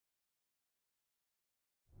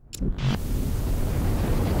The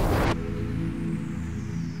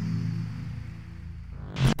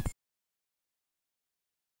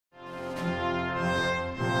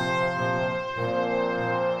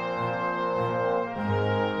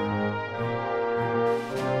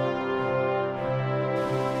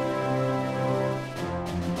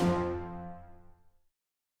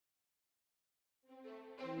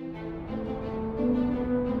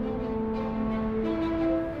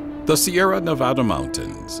Sierra Nevada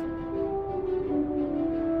Mountains,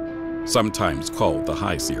 sometimes called the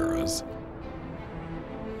High Sierras,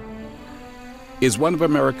 is one of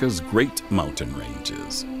America's great mountain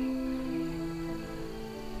ranges.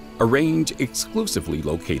 A range exclusively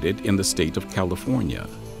located in the state of California.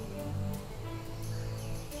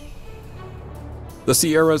 The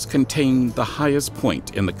Sierras contain the highest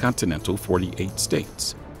point in the continental 48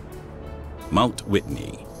 states, Mount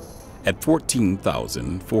Whitney, at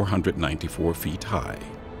 14,494 feet high.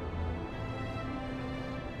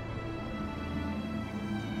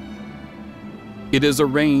 It is a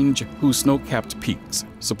range whose snow-capped peaks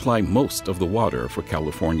supply most of the water for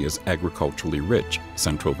California's agriculturally rich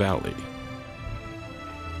Central Valley.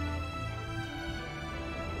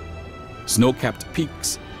 Snow-capped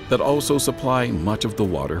peaks that also supply much of the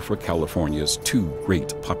water for California's two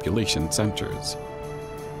great population centers,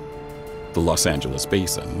 the Los Angeles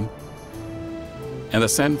Basin and the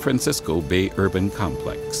San Francisco Bay Urban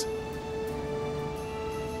Complex.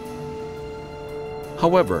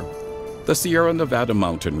 However, the Sierra Nevada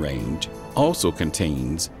mountain range also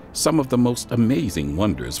contains some of the most amazing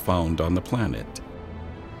wonders found on the planet.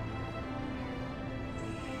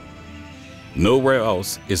 Nowhere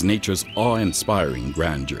else is nature's awe-inspiring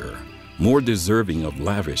grandeur more deserving of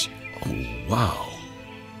lavish, oh wow,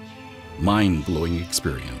 mind-blowing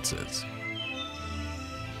experiences.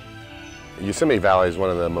 Yosemite Valley is one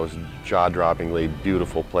of the most jaw-droppingly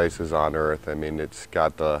beautiful places on Earth. I mean, it's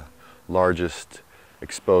got the largest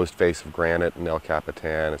exposed face of granite in El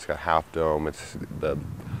Capitan. It's got Half Dome. It's the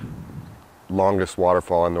longest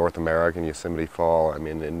waterfall in North America, in Yosemite Fall. I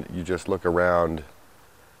mean, and you just look around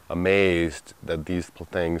amazed that these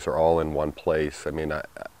things are all in one place. I mean,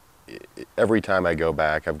 every time I go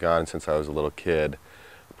back, I've gone since I was a little kid.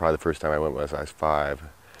 Probably the first time I went was I was 5.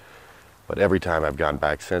 But every time I've gone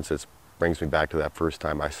back since, it brings me back to that first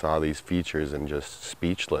time I saw these features and just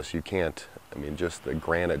speechless. You can't, I mean, just the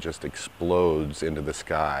granite just explodes into the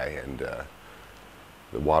sky, and the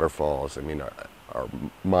waterfalls, I mean, are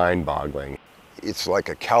mind-boggling. It's like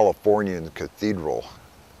a Californian cathedral.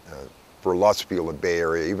 For lots of people in the Bay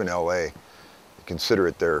Area, even LA, consider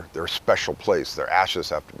it their special place. Their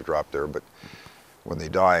ashes have to be dropped there, but when they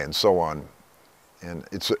die and so on. And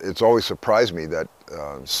it's always surprised me that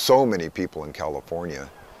so many people in California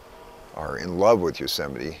are in love with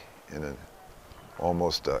Yosemite in an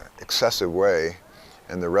almost excessive way,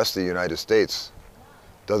 and the rest of the United States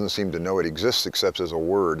doesn't seem to know it exists except as a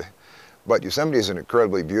word. But Yosemite is an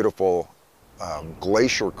incredibly beautiful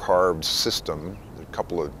glacier-carved system. There's a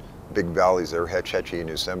couple of big valleys there, Hetch Hetchy and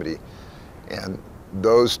Yosemite, and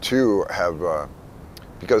those two have,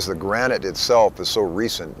 because the granite itself is so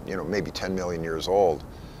recent, you know, maybe 10 million years old,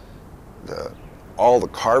 all the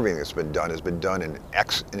carving that's been done has been done in an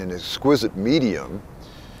exquisite medium,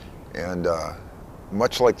 and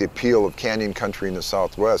much like the appeal of canyon country in the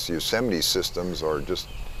Southwest, Yosemite systems are just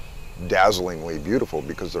dazzlingly beautiful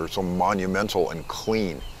because they're so monumental and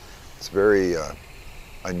clean. It's a very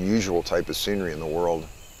unusual type of scenery in the world.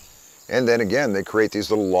 And then again, they create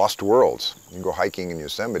these little lost worlds. You can go hiking in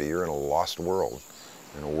Yosemite, you're in a lost world,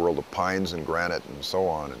 in a world of pines and granite and so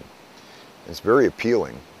on. And it's very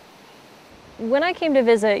appealing. When I came to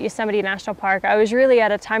visit Yosemite National Park, I was really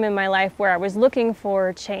at a time in my life where I was looking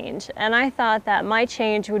for change. And I thought that my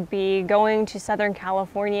change would be going to Southern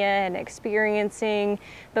California and experiencing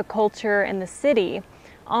the culture and the city.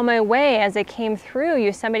 On my way, as I came through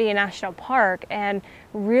Yosemite National Park and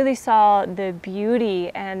really saw the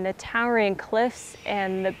beauty and the towering cliffs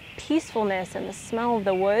and the peacefulness and the smell of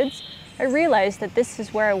the woods, I realized that this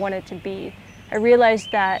is where I wanted to be. I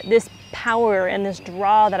realized that this power and this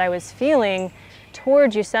draw that I was feeling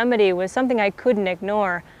towards Yosemite was something I couldn't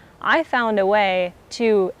ignore. I found a way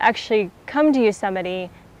to actually come to Yosemite,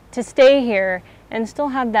 to stay here, and still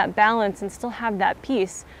have that balance and still have that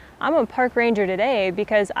peace. I'm a park ranger today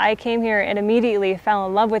because I came here and immediately fell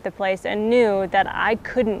in love with the place and knew that I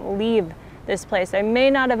couldn't leave this place. I may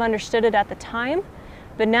not have understood it at the time,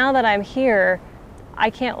 but now that I'm here, I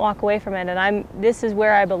can't walk away from it, and this is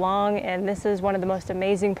where I belong, and this is one of the most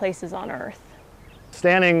amazing places on Earth.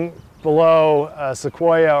 Standing below a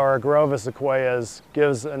sequoia or a grove of sequoias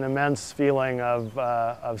gives an immense feeling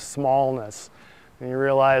of smallness. and you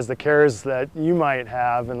realize the cares that you might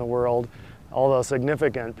have in the world, although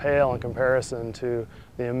significant, pale in comparison to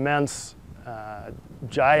the immense,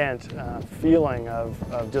 giant feeling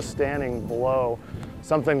of just standing below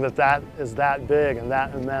something that is that big and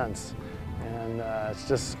that immense. And it's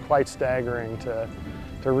just quite staggering to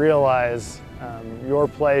realize your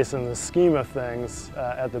place in the scheme of things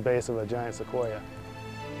at the base of a giant sequoia.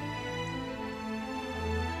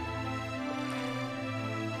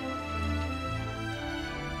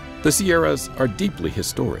 The Sierras are deeply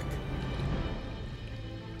historic.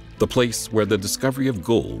 The place where the discovery of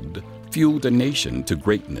gold fueled a nation to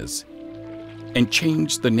greatness and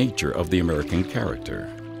changed the nature of the American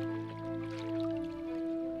character.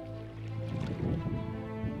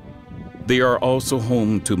 They are also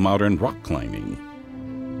home to modern rock climbing.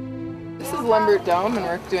 This is Lambert Dome, and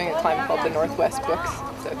we're doing a climb called the Northwest Books.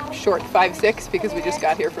 It's a short 5-6 because we just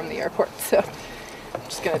got here from the airport, so I'm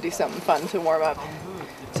just going to do something fun to warm up.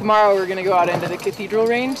 Tomorrow we're going to go out into the Cathedral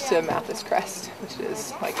Range to Mathis Crest, which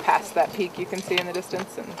is like past that peak you can see in the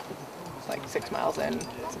distance, and it's like 6 miles in.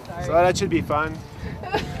 So that should be fun.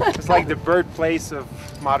 It's like the birthplace of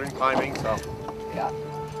modern climbing, so. Yeah.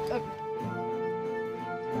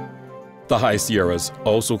 The High Sierras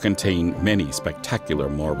also contain many spectacular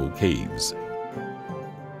marble caves.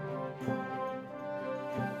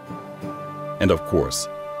 And of course,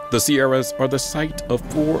 the Sierras are the site of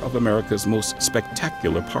 4 of America's most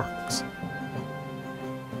spectacular parks.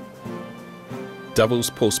 Devil's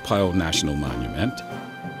Postpile National Monument,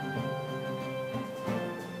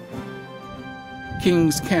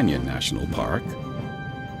 Kings Canyon National Park,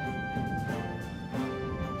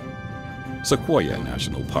 Sequoia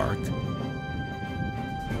National Park,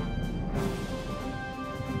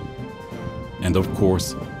 and of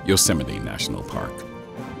course, Yosemite National Park,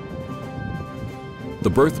 the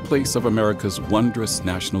birthplace of America's wondrous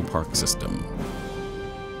national park system.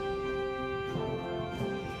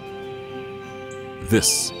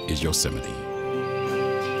 This is Yosemite.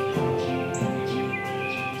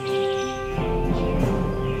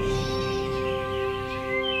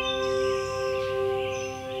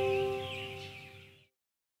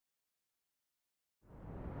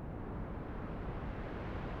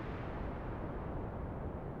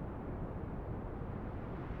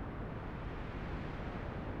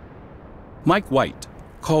 Mike White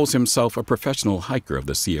calls himself a professional hiker of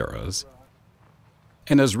the Sierras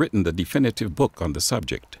and has written the definitive book on the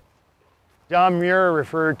subject. John Muir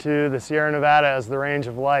referred to the Sierra Nevada as the range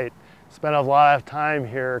of light. Spent a lot of time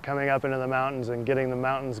here coming up into the mountains and getting the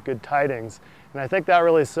mountains good tidings. And I think that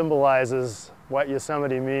really symbolizes what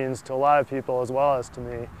Yosemite means to a lot of people as well as to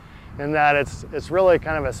me, in that it's really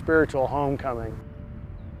kind of a spiritual homecoming.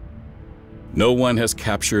 No one has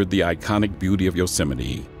captured the iconic beauty of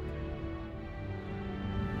Yosemite,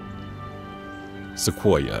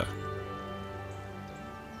 Sequoia,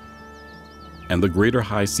 and the Greater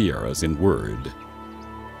High Sierras in word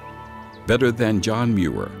better than John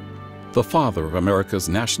Muir, the father of America's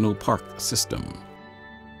national park system.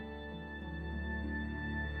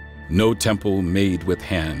 No temple made with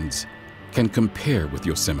hands can compare with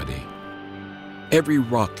Yosemite. Every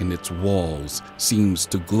rock in its walls seems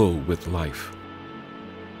to glow with life.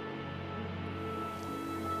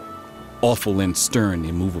 Awful and stern,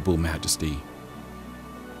 immovable majesty.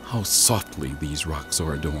 How softly these rocks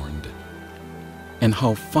are adorned, and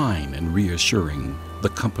how fine and reassuring the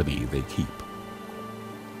company they keep.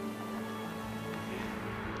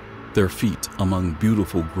 Their feet among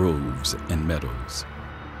beautiful groves and meadows,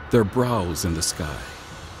 their brows in the sky.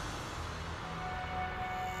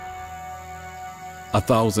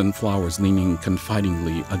 1,000 flowers leaning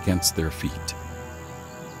confidingly against their feet,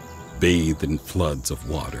 bathed in floods of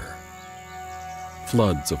water,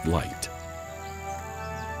 floods of light.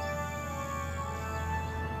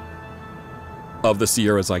 Of the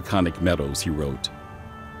Sierra's iconic meadows, he wrote,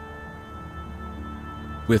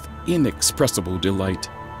 "With inexpressible delight,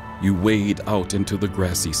 you wade out into the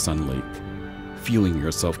grassy sun lake, feeling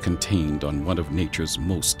yourself contained on one of nature's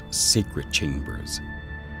most sacred chambers.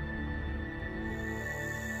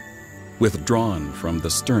 Withdrawn from the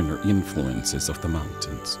sterner influences of the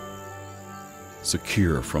mountains,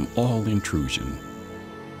 secure from all intrusion,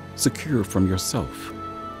 secure from yourself,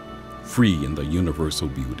 free in the universal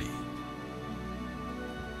beauty.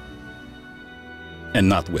 And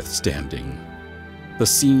notwithstanding, the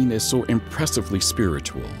scene is so impressively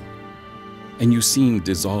spiritual, and you seem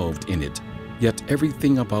dissolved in it, yet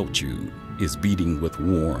everything about you is beating with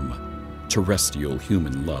warm, terrestrial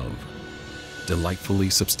human love, delightfully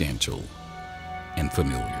substantial and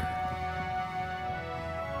familiar."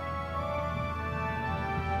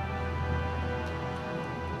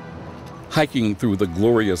 Hiking through the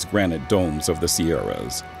glorious granite domes of the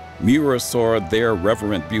Sierras, Miura saw their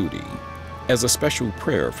reverent beauty as a special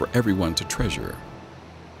prayer for everyone to treasure.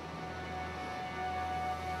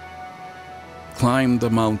 Climb the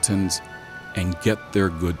mountains and get their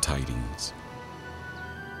good tidings.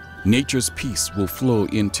 Nature's peace will flow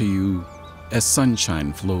into you as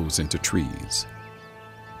sunshine flows into trees.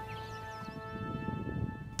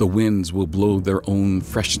 The winds will blow their own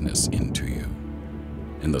freshness into you,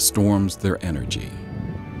 and the storms their energy,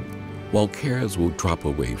 while cares will drop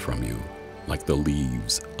away from you like the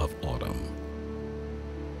leaves of autumn.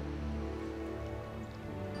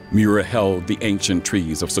 Miura held the ancient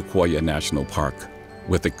trees of Sequoia National Park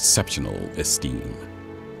with exceptional esteem.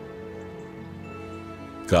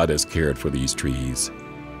 God has cared for these trees,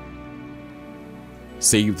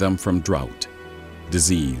 saved them from drought,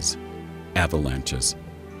 disease, avalanches,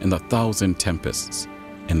 and 1,000 tempests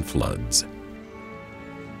and floods.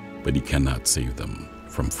 But he cannot save them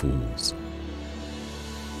from fools.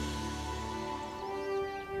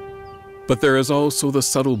 But there is also the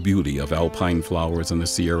subtle beauty of alpine flowers in the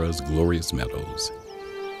Sierra's glorious meadows.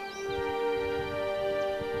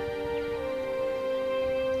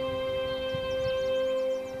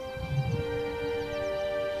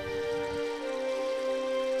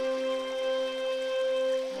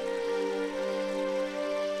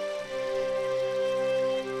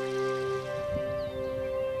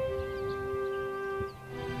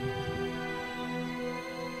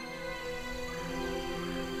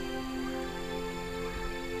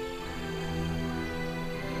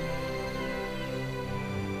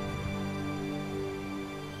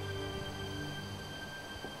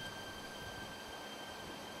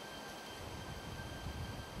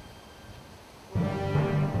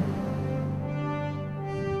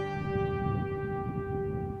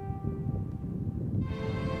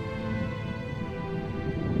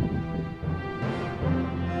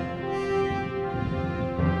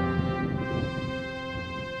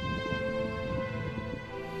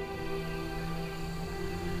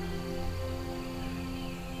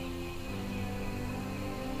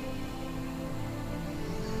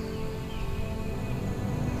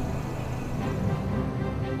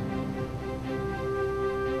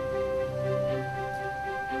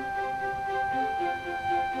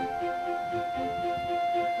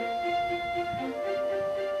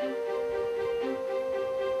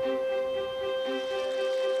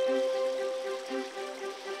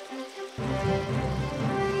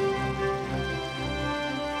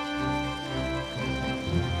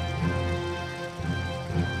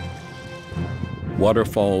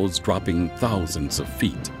 Waterfalls dropping thousands of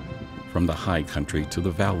feet from the high country to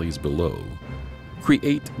the valleys below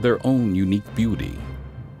create their own unique beauty.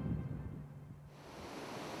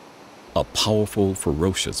 A powerful,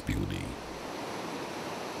 ferocious beauty.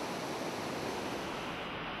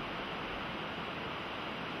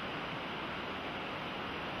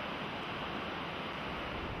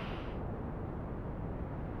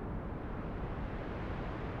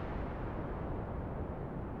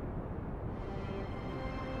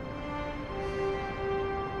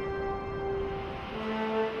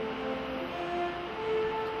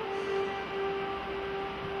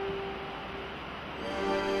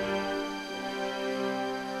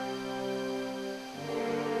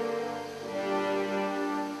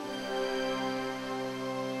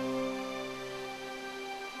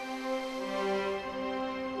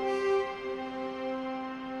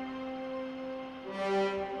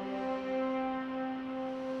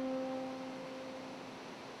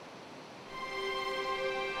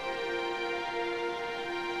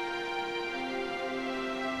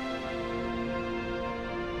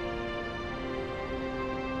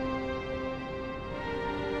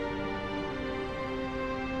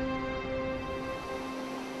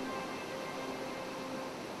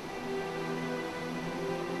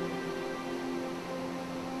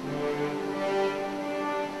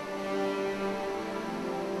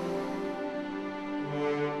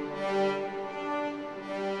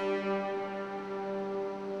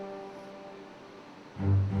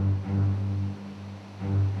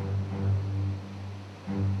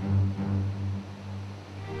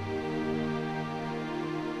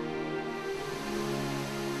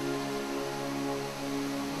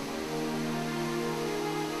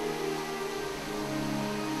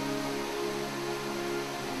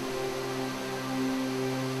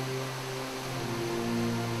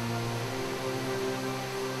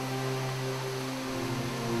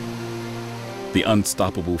 The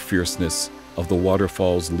unstoppable fierceness of the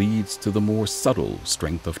waterfalls leads to the more subtle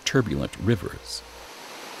strength of turbulent rivers.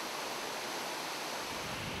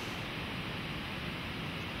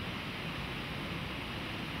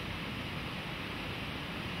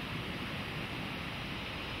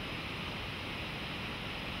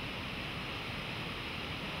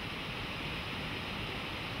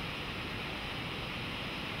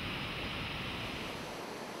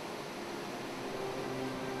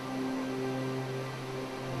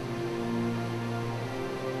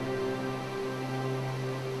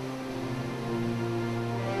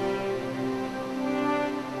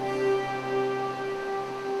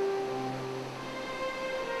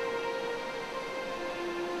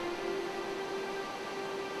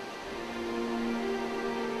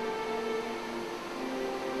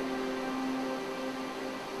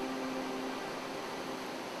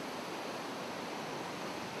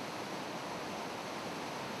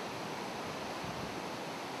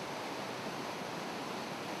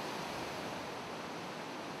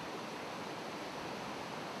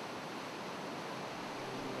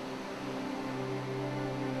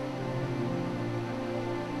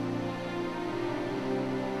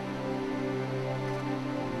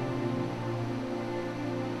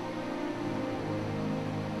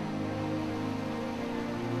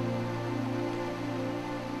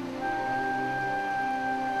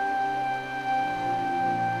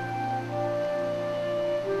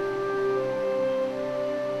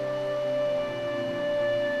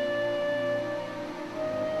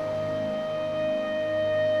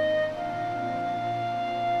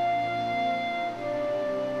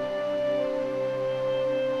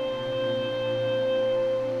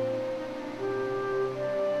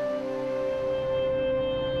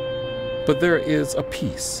 But there is a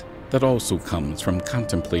peace that also comes from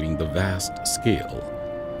contemplating the vast scale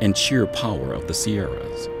and sheer power of the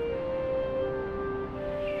Sierras.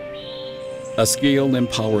 A scale and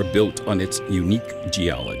power built on its unique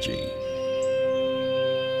geology.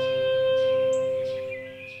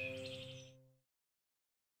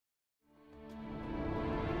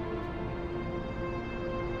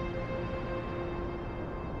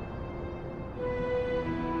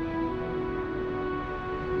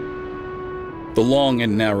 The long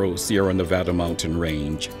and narrow Sierra Nevada mountain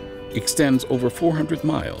range extends over 400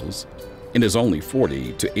 miles and is only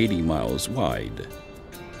 40 to 80 miles wide.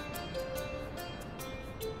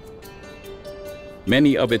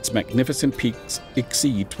 Many of its magnificent peaks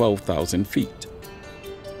exceed 12,000 feet.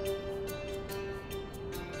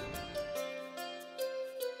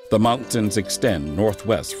 The mountains extend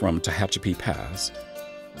northwest from Tehachapi Pass,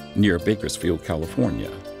 near Bakersfield,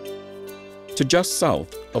 California, to just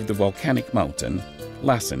south of the volcanic mountain,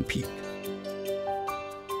 Lassen Peak.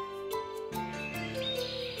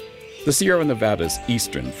 The Sierra Nevada's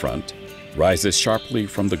eastern front rises sharply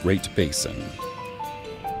from the Great Basin,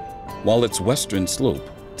 while its western slope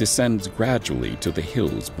descends gradually to the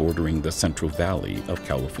hills bordering the Central Valley of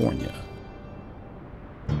California.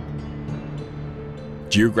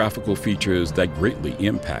 Geographical features that greatly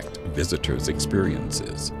impact visitors'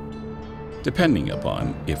 experiences, depending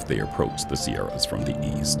upon if they approach the Sierras from the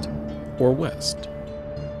east or west.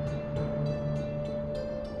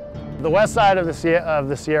 The west side of the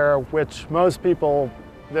Sierra, which most people,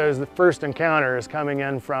 there's the first encounter is coming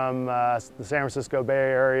in from the San Francisco Bay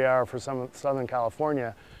Area or from Southern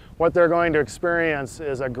California. What they're going to experience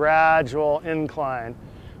is a gradual incline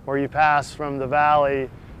where you pass from the valley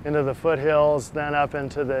into the foothills, then up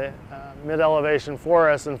into the mid-elevation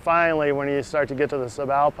forest, and finally when you start to get to the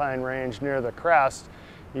subalpine range near the crest,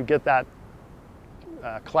 you get that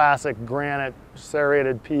classic granite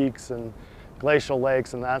serrated peaks and glacial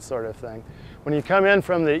lakes and that sort of thing. When you come in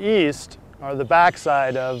from the east, or the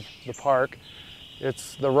backside of the park,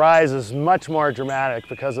 the rise is much more dramatic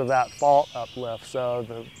because of that fault uplift. So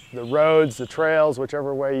the roads, the trails,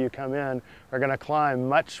 whichever way you come in, are going to climb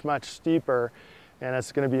much, much steeper, and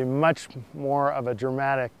it's going to be much more of a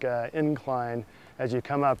dramatic incline as you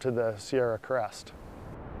come up to the Sierra crest.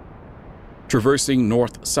 Traversing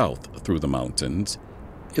north-south through the mountains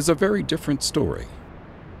is a very different story.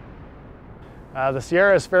 The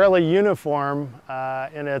Sierra is fairly uniform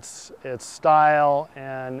in its style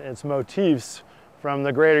and its motifs from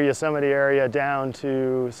the greater Yosemite area down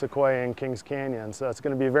to Sequoia and Kings Canyon. So it's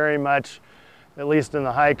going to be very much, at least in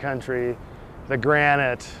the high country, the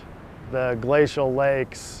granite, the glacial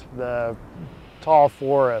lakes, the tall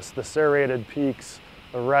forests, the serrated peaks,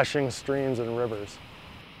 the rushing streams and rivers.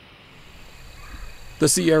 The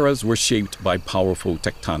Sierras were shaped by powerful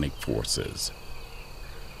tectonic forces.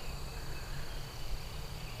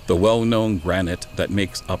 The well-known granite that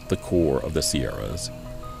makes up the core of the Sierras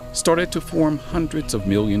started to form hundreds of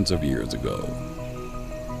millions of years ago.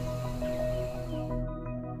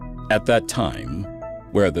 At that time,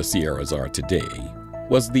 where the Sierras are today,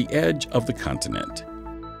 was the edge of the continent.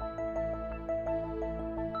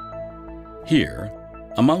 Here,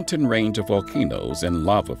 a mountain range of volcanoes and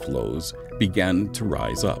lava flows began to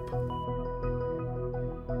rise up.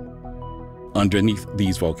 Underneath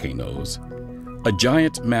these volcanoes, a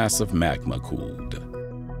giant mass of magma cooled,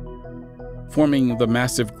 forming the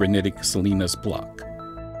massive granitic Salinas block.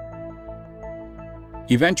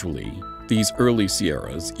 Eventually, these early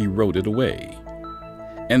Sierras eroded away,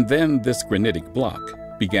 and then this granitic block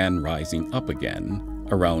began rising up again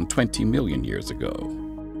around 20 million years ago.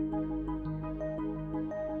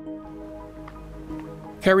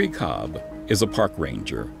 Carrie Cobb is a park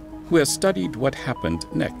ranger who has studied what happened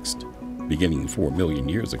next, beginning 4 million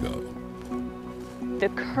years ago. The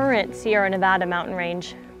current Sierra Nevada mountain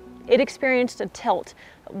range, it experienced a tilt,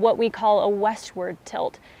 what we call a westward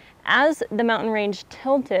tilt. As the mountain range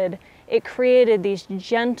tilted, it created these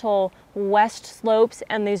gentle west slopes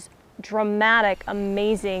and these dramatic,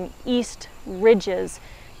 amazing east ridges.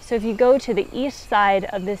 So if you go to the east side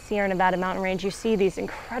of the Sierra Nevada mountain range, you see these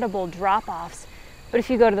incredible drop-offs. But if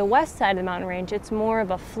you go to the west side of the mountain range, it's more of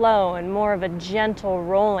a flow and more of a gentle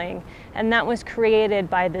rolling. And that was created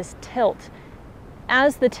by this tilt.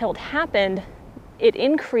 As the tilt happened, it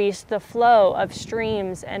increased the flow of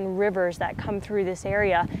streams and rivers that come through this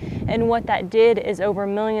area. And what that did is over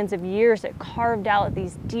millions of years, it carved out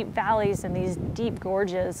these deep valleys and these deep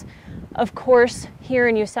gorges. Of course, here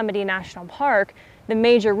in Yosemite National Park, the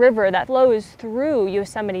major river that flows through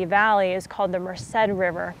Yosemite Valley is called the Merced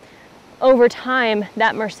River. Over time,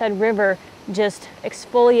 that Merced River just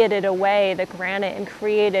exfoliated away the granite and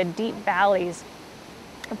created deep valleys.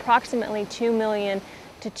 Approximately 2 million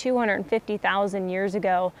to 250,000 years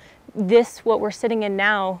ago, what we're sitting in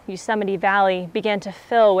now, Yosemite Valley, began to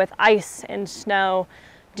fill with ice and snow,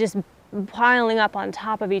 just piling up on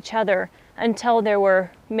top of each other until there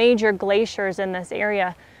were major glaciers in this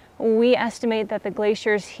area. We estimate that the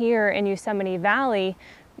glaciers here in Yosemite Valley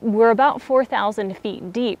were about 4,000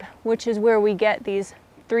 feet deep, which is where we get these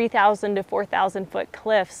 3,000 to 4,000 foot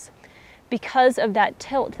cliffs. Because of that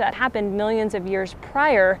tilt that happened millions of years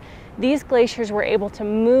prior, these glaciers were able to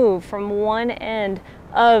move from one end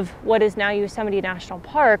of what is now Yosemite National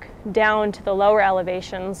Park down to the lower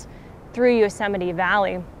elevations through Yosemite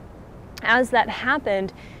Valley. As that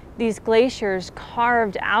happened, these glaciers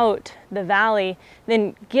carved out the valley,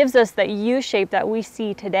 then gives us that U shape that we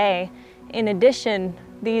see today. In addition,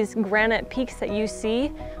 these granite peaks that you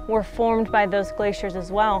see were formed by those glaciers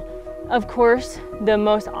as well. Of course, the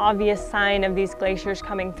most obvious sign of these glaciers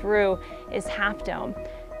coming through is Half Dome.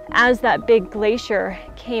 As that big glacier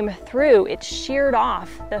came through, it sheared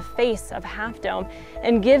off the face of Half Dome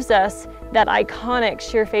and gives us that iconic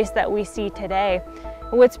sheer face that we see today.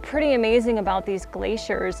 What's pretty amazing about these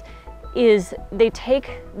glaciers is they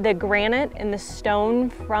take the granite and the stone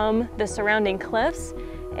from the surrounding cliffs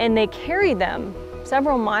and they carry them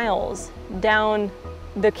several miles down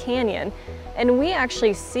the canyon. And we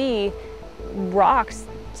actually see rocks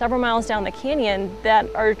several miles down the canyon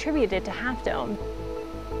that are attributed to Half Dome.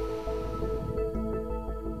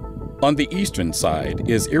 On the eastern side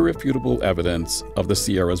is irrefutable evidence of the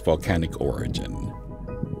Sierra's volcanic origin.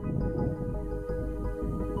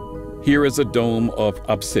 Here is a dome of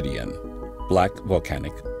obsidian, black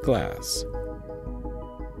volcanic glass.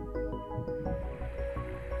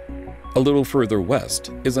 A little further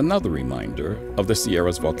west is another reminder of the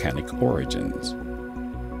Sierra's volcanic origins.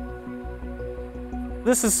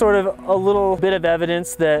 This is sort of a little bit of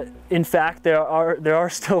evidence that, in fact, there are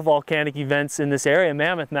still volcanic events in this area.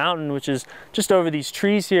 Mammoth Mountain, which is just over these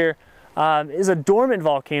trees here, is a dormant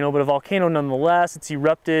volcano, but a volcano nonetheless. It's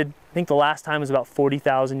erupted, I think the last time was about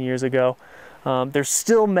 40,000 years ago. There's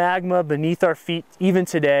still magma beneath our feet even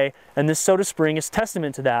today, and this soda spring is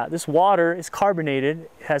testament to that. This water is carbonated,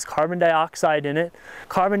 it has carbon dioxide in it.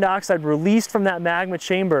 Carbon dioxide released from that magma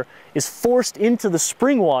chamber is forced into the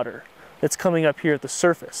spring water that's coming up here at the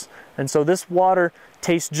surface. And so this water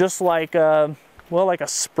tastes just like well, like a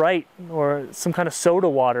Sprite or some kind of soda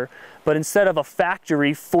water, but instead of a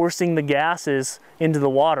factory forcing the gases into the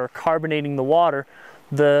water, carbonating the water,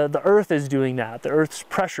 the earth is doing that. The earth's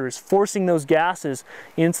pressure is forcing those gases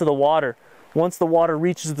into the water. Once the water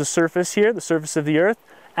reaches the surface here, the surface of the earth,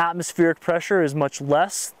 atmospheric pressure is much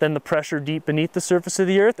less than the pressure deep beneath the surface of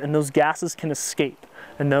the earth, and those gases can escape.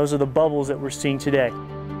 And those are the bubbles that we're seeing today.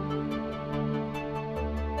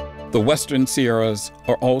 The western Sierras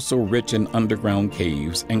are also rich in underground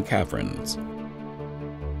caves and caverns.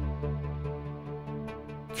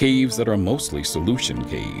 Caves that are mostly solution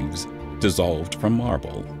caves, dissolved from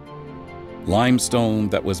marble. Limestone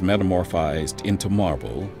that was metamorphized into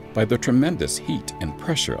marble by the tremendous heat and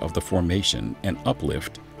pressure of the formation and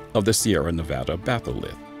uplift of the Sierra Nevada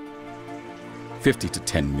batholith 50 to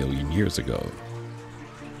 10 million years ago.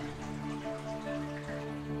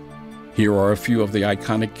 Here are a few of the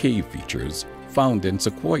iconic cave features found in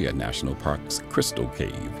Sequoia National Park's Crystal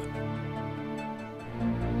Cave.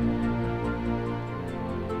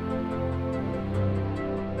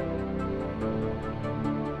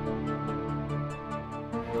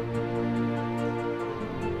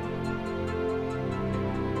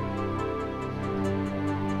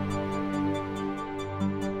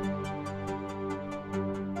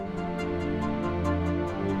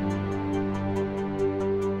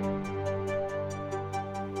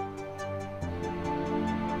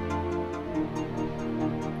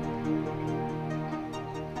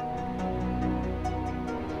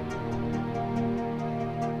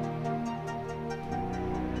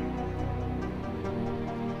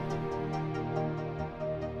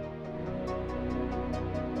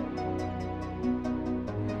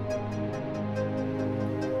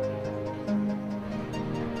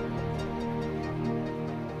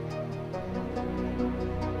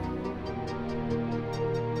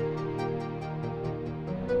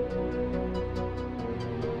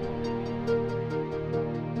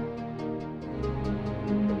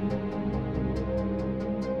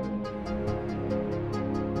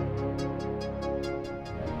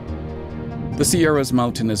 The Sierra's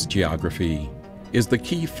mountainous geography is the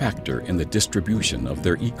key factor in the distribution of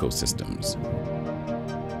their ecosystems.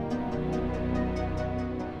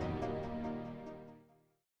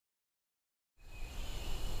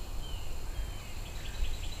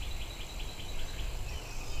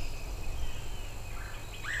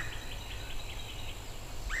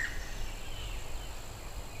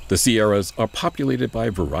 The Sierras are populated by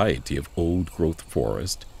a variety of old-growth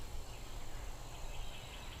forest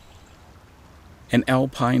and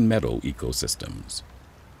alpine meadow ecosystems.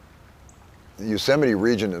 The Yosemite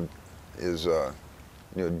region is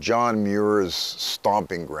John Muir's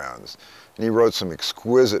stomping grounds. And he wrote some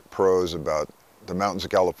exquisite prose about the mountains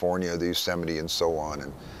of California, the Yosemite, and so on.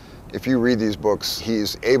 And if you read these books,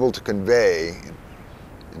 he's able to convey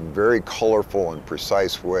in a very colorful and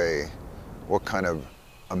precise way what kind of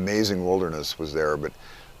amazing wilderness was there. But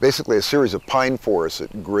basically a series of pine forests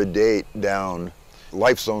that gradate down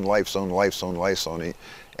life zone, life zone, life zone, life zone.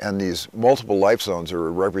 And these multiple life zones are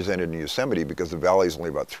represented in Yosemite because the valley is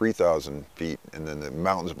only about 3,000 feet, and then the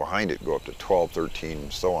mountains behind it go up to 12, 13,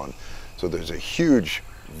 and so on. So there's a huge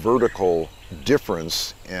vertical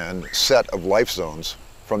difference and set of life zones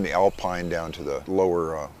from the alpine down to the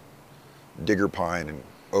lower digger pine and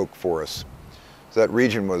oak forests. So that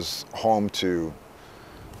region was home to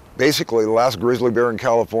basically the last grizzly bear in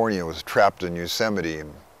California was trapped in Yosemite,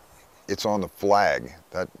 and it's on the flag.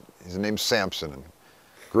 His name's Samson. And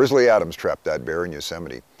Grizzly Adams trapped that bear in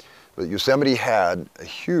Yosemite. But Yosemite had a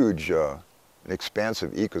huge, an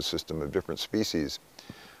expansive ecosystem of different species,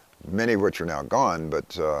 many of which are now gone,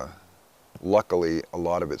 but luckily a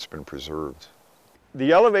lot of it's been preserved.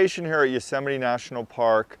 The elevation here at Yosemite National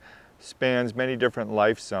Park spans many different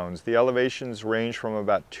life zones. The elevations range from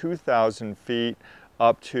about 2,000 feet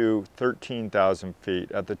up to 13,000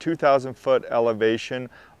 feet. At the 2,000-foot elevation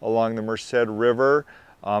along the Merced River,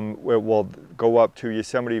 it will go up to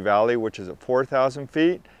Yosemite Valley, which is at 4,000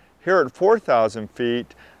 feet. Here at 4,000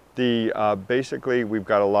 feet, basically we've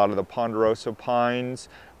got a lot of the ponderosa pines,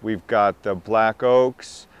 we've got the black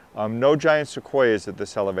oaks, no giant sequoias at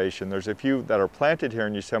this elevation. There's a few that are planted here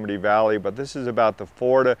in Yosemite Valley, but this is about the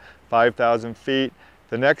 4,000 to 5,000 feet.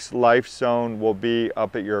 The next life zone will be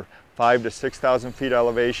up at your 5,000 to 6,000 feet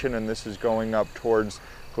elevation, and this is going up towards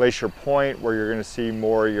Glacier Point, where you're going to see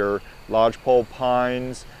more of your lodgepole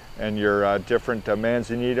pines and your different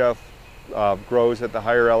manzanita grows at the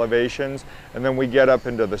higher elevations. And then we get up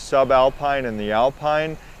into the subalpine and the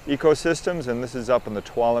alpine ecosystems, and this is up in the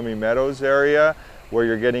Tuolumne Meadows area, where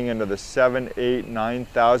you're getting into the 7,000, 8,000,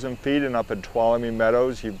 9,000 feet. And up in Tuolumne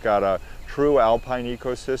Meadows, you've got a true alpine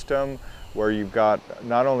ecosystem where you've got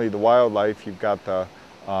not only the wildlife, you've got the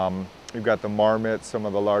marmots, some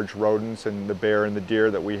of the large rodents, and the bear and the deer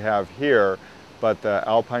that we have here, but the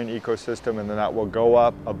alpine ecosystem, and then that will go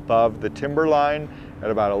up above the timberline at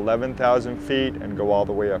about 11,000 feet and go all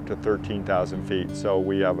the way up to 13,000 feet. So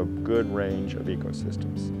we have a good range of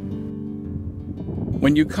ecosystems.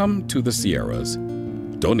 When you come to the Sierras,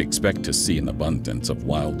 don't expect to see an abundance of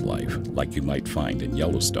wildlife like you might find in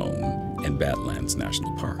Yellowstone and Badlands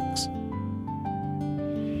National Parks.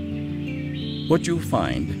 What you'll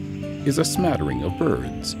find is a smattering of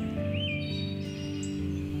birds.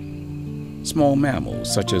 Small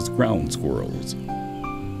mammals such as ground squirrels,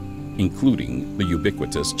 including the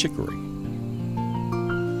ubiquitous chicory.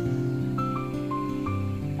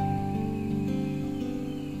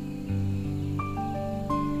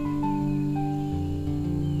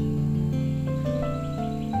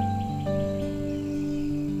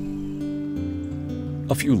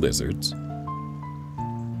 A few lizards,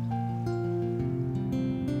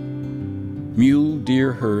 mule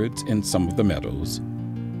deer herds in some of the meadows,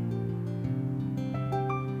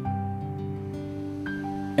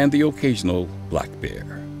 and the occasional black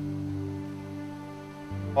bear.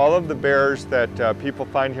 All of the bears that people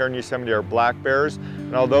find here in Yosemite are black bears,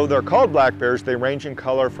 and although they're called black bears, they range in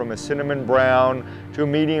color from a cinnamon brown to a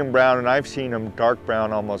medium brown, and I've seen them dark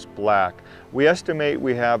brown, almost black. We estimate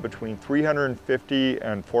we have between 350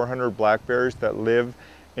 and 400 black bears that live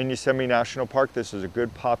in Yosemite National Park. This is a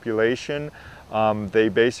good population. They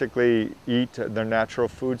basically eat their natural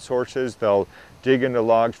food sources. They'll dig into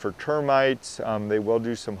logs for termites. They will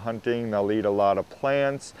do some hunting. They'll eat a lot of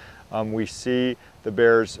plants. We see the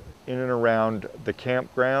bears in and around the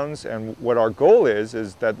campgrounds, and what our goal is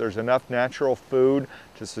that there's enough natural food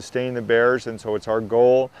to sustain the bears, and so it's our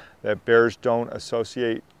goal that bears don't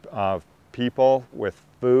associate people with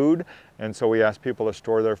food, and so we ask people to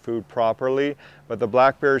store their food properly. But the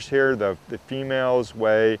black bears here, the females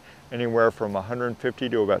weigh anywhere from 150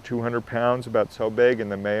 to about 200 pounds, about so big, and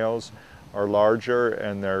the males are larger,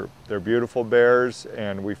 and they're beautiful bears,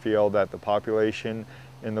 and we feel that the population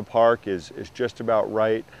in the park is just about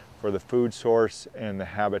right for the food source and the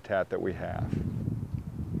habitat that we have.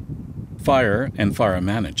 Fire and fire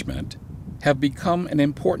management have become an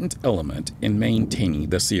important element in maintaining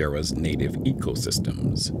the Sierra's native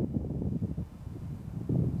ecosystems.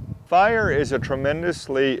 Fire is a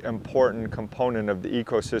tremendously important component of the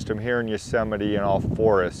ecosystem here in Yosemite and all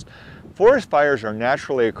forests. Forest fires are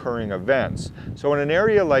naturally occurring events. So in an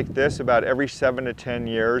area like this, about every 7 to 10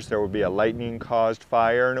 years, there would be a lightning-caused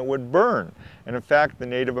fire and it would burn. And in fact, the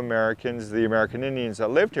Native Americans, the American Indians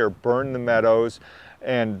that lived here, burned the meadows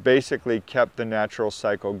and basically kept the natural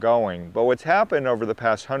cycle going. But what's happened over the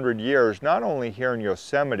past 100 years, not only here in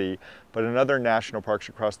Yosemite, but in other national parks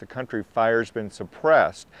across the country, fire's been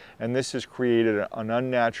suppressed. And this has created an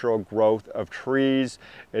unnatural growth of trees.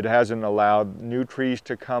 It hasn't allowed new trees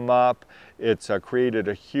to come up. It's created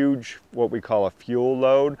a huge, what we call a fuel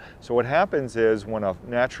load. So what happens is when a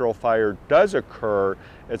natural fire does occur,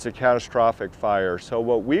 it's a catastrophic fire. So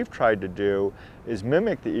what we've tried to do is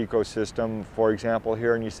mimic the ecosystem, for example,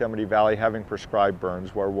 here in Yosemite Valley, having prescribed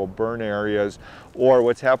burns where we'll burn areas, or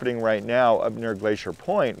what's happening right now up near Glacier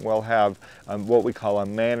Point, we'll have what we call a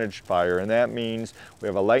managed fire. And that means we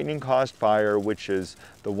have a lightning-caused fire, which is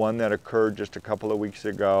the one that occurred just a couple of weeks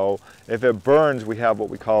ago. If it burns, we have what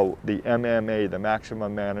we call the MMA, the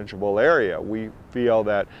maximum manageable area. We feel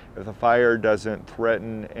that if the fire doesn't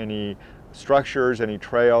threaten any structures, any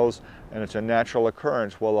trails, and it's a natural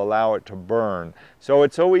occurrence, we'll allow it to burn. So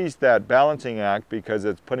it's always that balancing act, because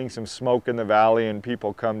it's putting some smoke in the valley and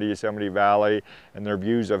people come to Yosemite Valley and their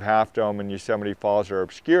views of Half Dome and Yosemite Falls are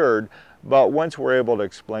obscured. But once we're able to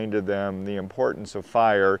explain to them the importance of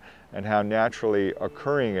fire and how naturally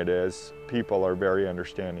occurring it is, people are very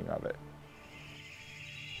understanding of it.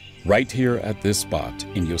 Right here at this spot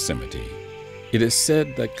in Yosemite, it is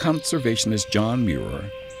said that conservationist John Muir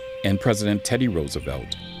and President Teddy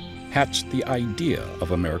Roosevelt hatched the idea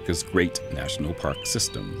of America's great national park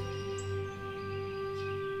system.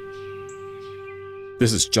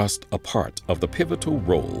 This is just a part of the pivotal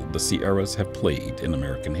role the Sierras have played in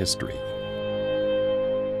American history.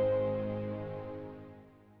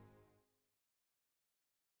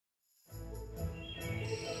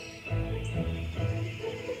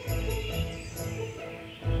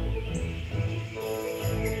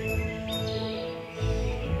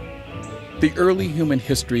 The early human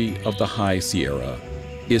history of the High Sierra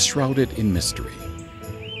is shrouded in mystery.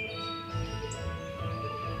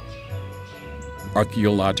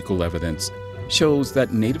 Archaeological evidence shows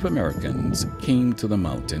that Native Americans came to the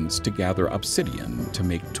mountains to gather obsidian to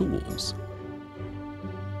make tools,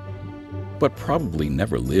 but probably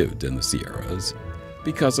never lived in the Sierras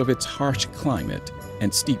because of its harsh climate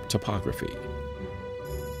and steep topography.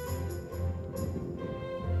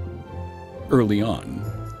 Early on,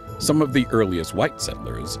 some of the earliest white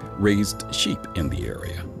settlers raised sheep in the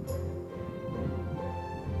area.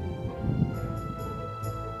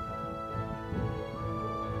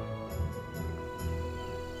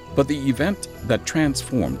 But the event that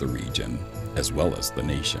transformed the region, as well as the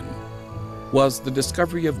nation, was the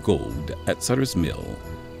discovery of gold at Sutter's Mill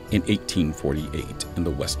in 1848 in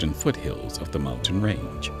the western foothills of the mountain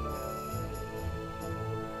range.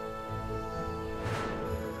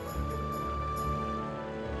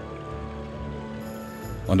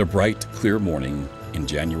 On a bright, clear morning in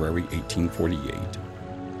January 1848,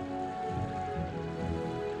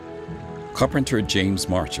 carpenter James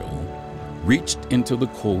Marshall reached into the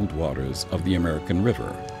cold waters of the American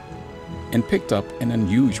River and picked up an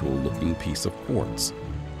unusual-looking piece of quartz.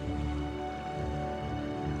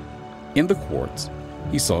 In the quartz,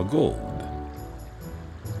 he saw gold.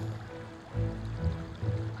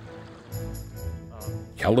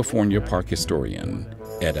 California park historian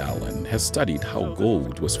Ed Allen has studied how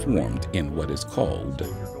gold was formed in what is called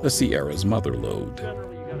the Sierra's mother lode.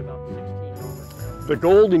 The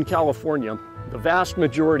gold in California, the vast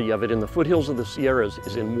majority of it in the foothills of the Sierras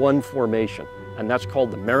is in one formation, and that's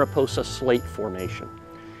called the Mariposa Slate Formation.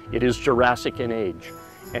 It is Jurassic in age,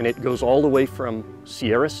 and it goes all the way from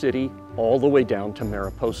Sierra City all the way down to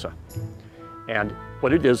Mariposa. And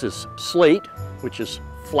what it is slate, which is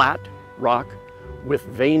flat rock with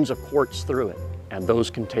veins of quartz through it, and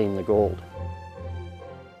those contain the gold.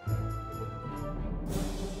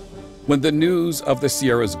 When the news of the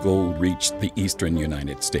Sierra's gold reached the eastern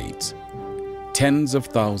United States, tens of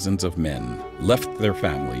thousands of men left their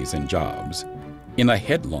families and jobs in a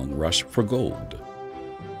headlong rush for gold.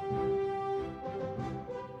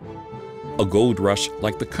 A gold rush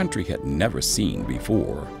like the country had never seen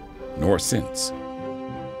before, nor since.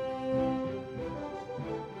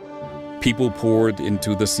 People poured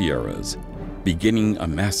into the Sierras, beginning a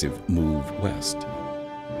massive move west.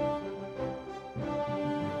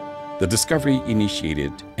 The discovery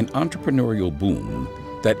initiated an entrepreneurial boom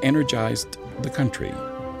that energized the country,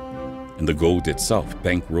 and the gold itself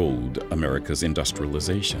bankrolled America's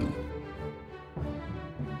industrialization.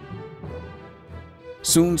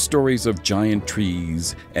 Soon stories of giant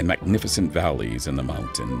trees and magnificent valleys in the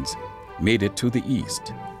mountains made it to the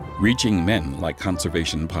east, reaching men like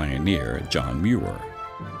conservation pioneer John Muir.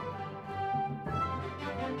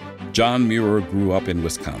 John Muir grew up in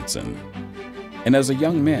Wisconsin, and as a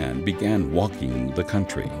young man began walking the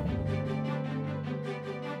country.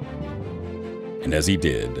 And as he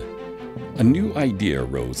did, a new idea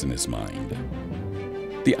arose in his mind.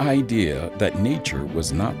 The idea that nature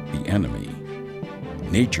was not the enemy.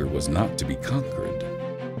 Nature was not to be conquered.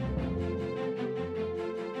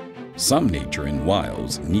 Some nature in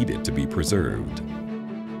wilds needed to be preserved.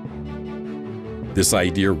 This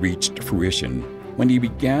idea reached fruition when he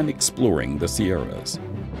began exploring the Sierras,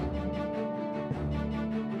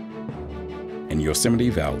 and Yosemite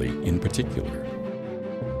Valley in particular.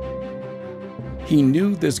 He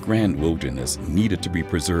knew this grand wilderness needed to be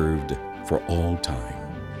preserved for all time.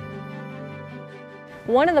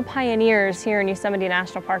 One of the pioneers here in Yosemite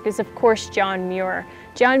National Park is, of course, John Muir.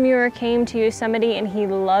 John Muir came to Yosemite and he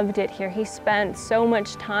loved it here. He spent so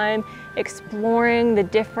much time exploring the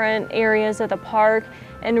different areas of the park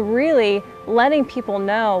and really letting people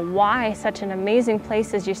know why such an amazing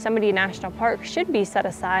place as Yosemite National Park should be set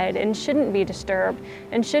aside and shouldn't be disturbed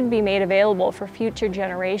and should be made available for future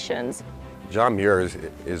generations. John Muir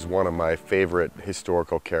is one of my favorite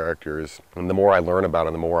historical characters, and the more I learn about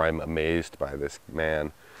him, the more I'm amazed by this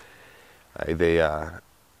man. They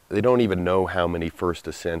don't even know how many first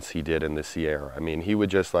ascents he did in the Sierra. I mean, he would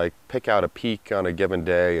just like pick out a peak on a given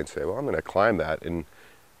day and say, well, I'm going to climb that, and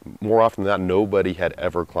more often than not, nobody had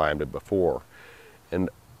ever climbed it before. And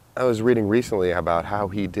I was reading recently about how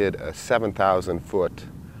he did a 7,000-foot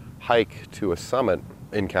hike to a summit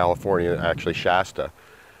in California, actually Shasta,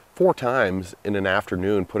 4 times in an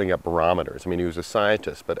afternoon, putting up barometers. I mean, he was a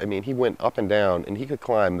scientist, but I mean, he went up and down, and he could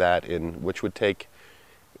climb that in, which would take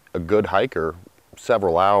a good hiker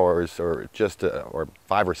several hours, or just or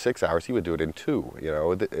 5 or 6 hours. He would do it in 2, you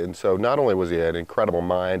know. And so not only was he an incredible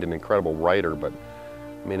mind, an incredible writer, but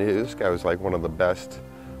I mean, this guy was like one of the best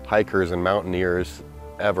hikers and mountaineers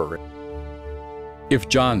ever. If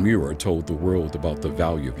John Muir told the world about the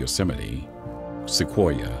value of Yosemite,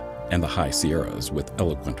 Sequoia, and the High Sierras with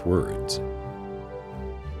eloquent words,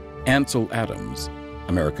 Ansel Adams,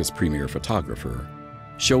 America's premier photographer,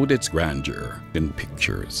 showed its grandeur in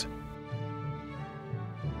pictures.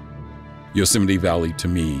 Yosemite Valley, to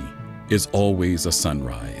me, is always a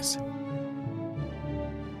sunrise.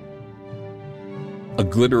 A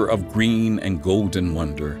glitter of green and golden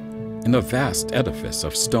wonder in a vast edifice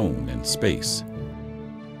of stone and space.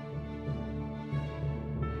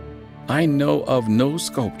 I know of no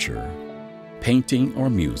sculpture, painting, or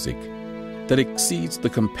music that exceeds the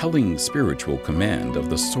compelling spiritual command of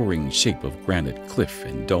the soaring shape of granite cliff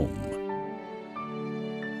and dome,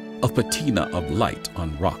 of patina of light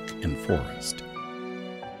on rock and forest,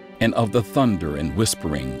 and of the thunder and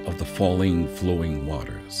whispering of the falling, flowing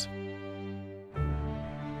waters.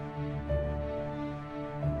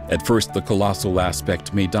 At first, the colossal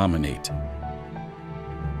aspect may dominate.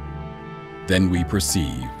 Then we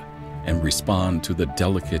perceive and respond to the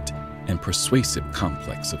delicate and persuasive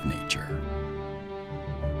complex of nature.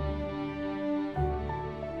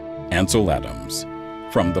 Ansel Adams,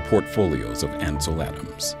 from the Portfolios of Ansel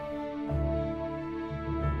Adams.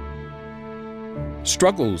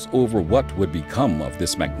 Struggles over what would become of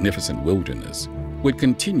this magnificent wilderness would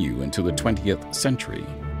continue into the 20th century,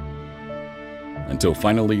 until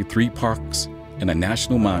finally 3 parks and a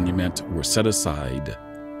national monument were set aside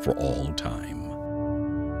for all time.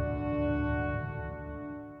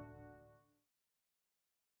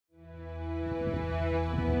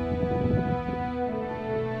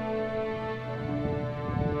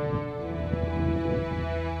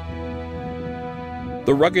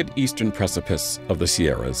 The rugged eastern precipice of the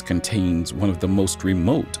Sierras contains one of the most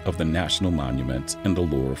remote of the national monuments in the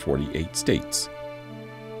lower 48 states,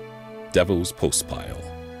 Devil's Postpile.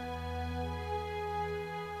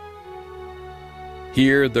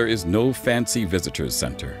 Here there is no fancy visitors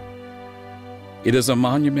center. It is a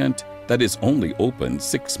monument that is only open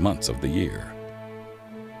 6 months of the year.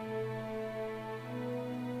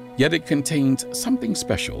 Yet it contains something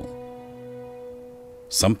special,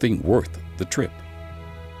 something worth the trip.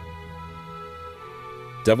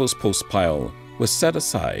 Devil's Postpile was set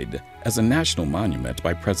aside as a national monument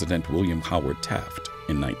by President William Howard Taft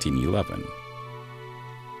in 1911.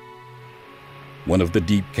 One of the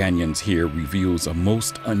deep canyons here reveals a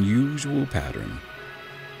most unusual pattern.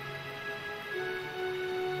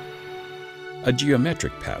 A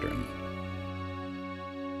geometric pattern.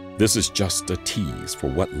 This is just a tease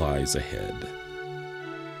for what lies ahead.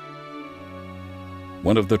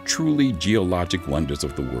 one of the truly geologic wonders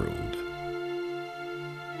of the world.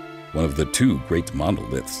 One of the two great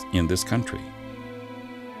monoliths in this country.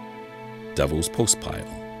 Devil's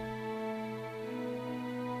Postpile.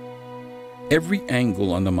 Every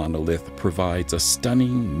angle on the monolith provides a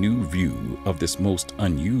stunning new view of this most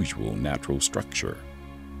unusual natural structure.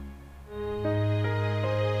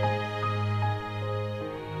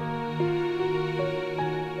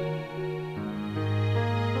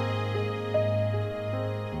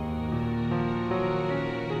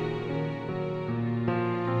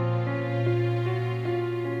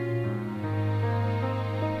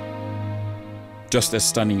 Just as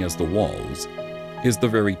stunning as the walls is the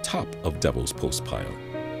very top of Devil's Postpile.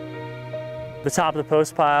 The top of the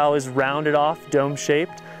postpile is rounded off,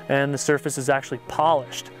 dome-shaped, and the surface is actually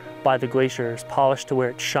polished by the glaciers, polished to where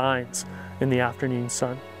it shines in the afternoon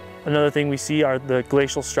sun. Another thing we see are the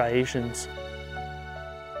glacial striations.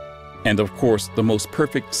 And of course, the most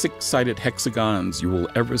perfect six-sided hexagons you will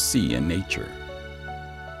ever see in nature.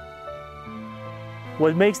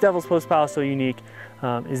 What makes Devil's Postpile so unique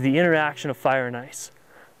is the interaction of fire and ice.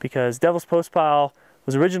 Because Devil's Postpile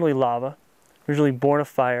was originally lava, originally born of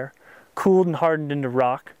fire, cooled and hardened into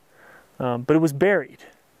rock, but it was buried.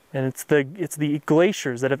 And it's the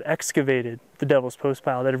glaciers that have excavated the Devil's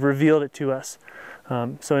Postpile that have revealed it to us.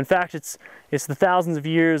 So in fact, it's the thousands of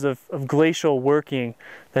years of glacial working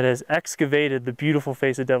that has excavated the beautiful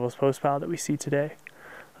face of Devil's Postpile that we see today.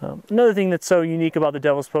 Another thing that's so unique about the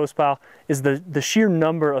Devil's Postpile is the sheer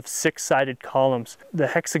number of six-sided columns, the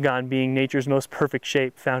hexagon being nature's most perfect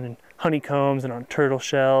shape, found in honeycombs and on turtle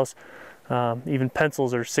shells. Even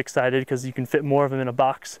pencils are six-sided because you can fit more of them in a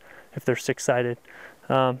box if they're six-sided.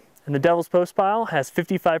 And the Devil's Postpile has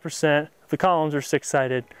 55% of the columns are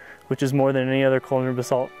six-sided, which is more than any other columnar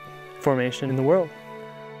basalt formation in the world.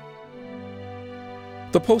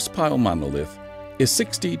 The Postpile monolith is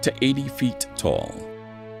 60 to 80 feet tall.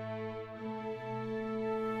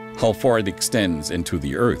 How far it extends into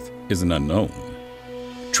the earth is an unknown,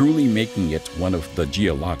 truly making it one of the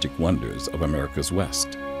geologic wonders of America's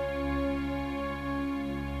West.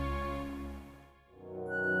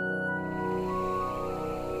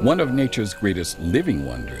 One of nature's greatest living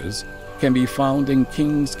wonders can be found in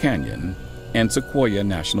Kings Canyon and Sequoia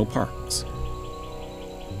National Parks.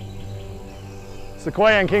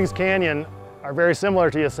 Sequoia and Kings Canyon are very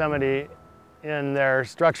similar to Yosemite in their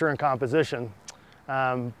structure and composition.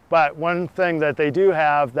 But one thing that they do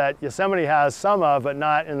have that Yosemite has some of, but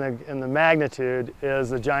not in the magnitude,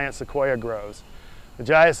 is the giant sequoia groves. The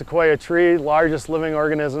giant sequoia tree, largest living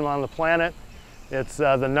organism on the planet. It's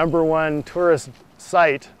the #1 tourist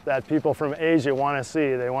site that people from Asia want to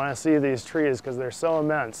see. They want to see these trees because they're so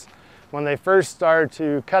immense. When they first started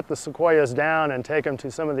to cut the sequoias down and take them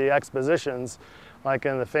to some of the expositions, like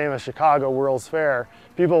in the famous Chicago World's Fair,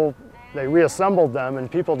 they reassembled them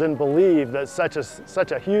and people didn't believe that such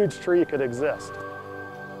a huge tree could exist.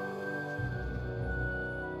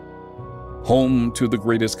 Home to the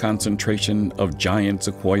greatest concentration of giant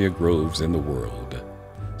sequoia groves in the world,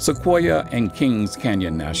 Sequoia and Kings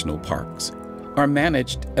Canyon National Parks are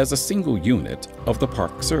managed as a single unit of the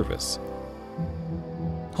Park Service.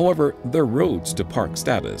 However, their roads to park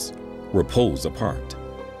status were poles apart.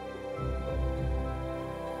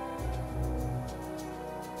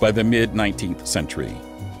 By the mid-19th century,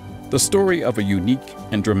 the story of a unique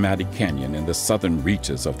and dramatic canyon in the southern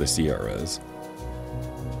reaches of the Sierras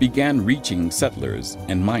began reaching settlers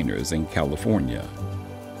and miners in California.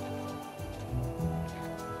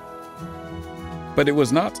 But it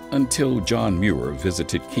was not until John Muir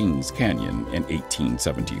visited Kings Canyon in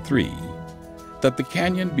 1873 that the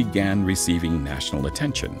canyon began receiving national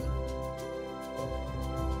attention.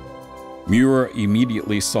 Muir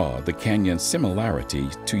immediately saw the canyon's similarity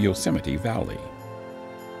to Yosemite Valley.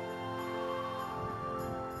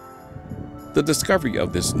 The discovery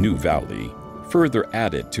of this new valley further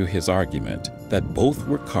added to his argument that both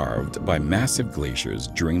were carved by massive glaciers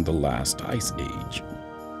during the last ice age,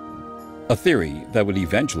 a theory that would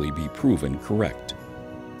eventually be proven correct.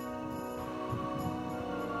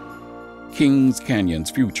 Kings Canyon's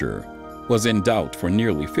future was in doubt for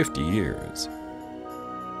nearly 50 years.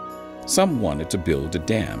 Some wanted to build a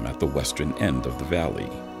dam at the western end of the valley,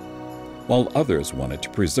 while others wanted to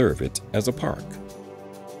preserve it as a park.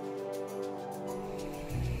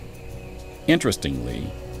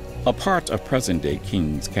 Interestingly, a part of present-day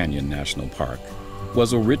Kings Canyon National Park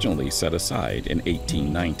was originally set aside in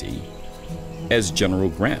 1890 as General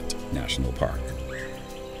Grant National Park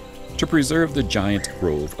to preserve the giant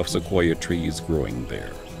grove of sequoia trees growing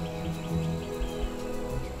there.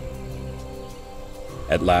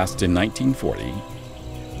 At last, in 1940,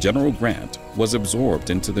 General Grant was absorbed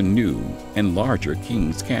into the new and larger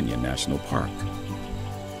Kings Canyon National Park,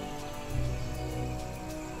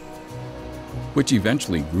 which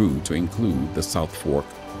eventually grew to include the South Fork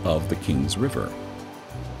of the Kings River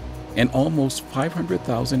and almost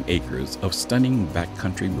 500,000 acres of stunning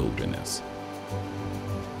backcountry wilderness.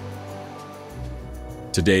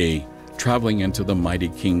 Today, traveling into the mighty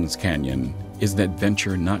Kings Canyon is an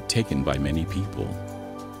adventure not taken by many people,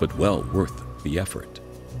 but well worth the effort.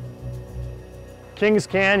 Kings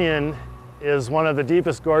Canyon is one of the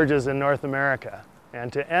deepest gorges in North America,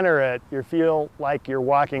 and to enter it, you feel like you're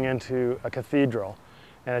walking into a cathedral,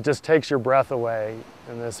 and it just takes your breath away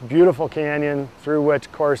in this beautiful canyon through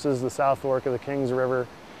which courses the South Fork of the Kings River.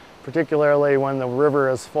 Particularly when the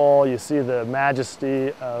river is full, you see the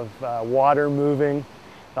majesty of water moving,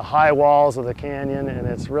 the high walls of the canyon, and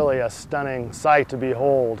it's really a stunning sight to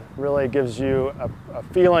behold. It really gives you a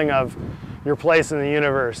feeling of your place in the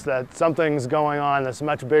universe, that something's going on that's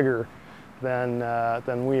much bigger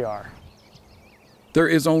than we are. There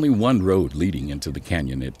is only one road leading into the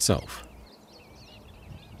canyon itself,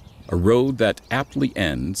 a road that aptly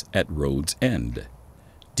ends at Road's End,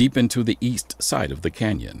 deep into the east side of the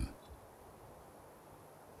canyon.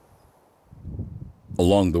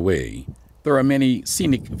 Along the way, there are many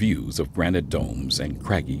scenic views of granite domes and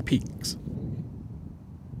craggy peaks.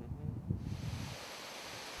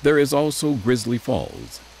 There is also Grizzly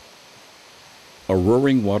Falls, a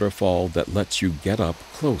roaring waterfall that lets you get up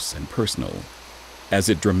close and personal as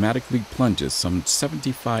it dramatically plunges some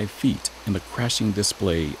 75 feet in a crashing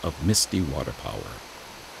display of misty water power.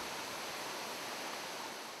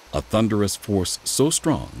 A thunderous force so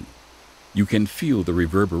strong, you can feel the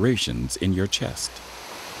reverberations in your chest.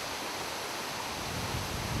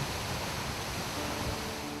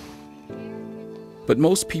 But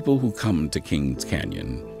most people who come to Kings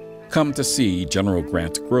Canyon come to see General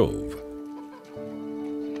Grant Grove,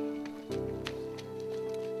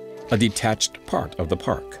 a detached part of the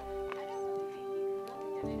park.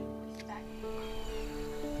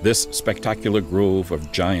 This spectacular grove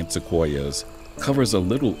of giant sequoias covers a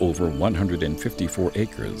little over 154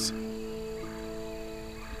 acres.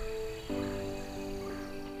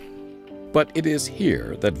 But it is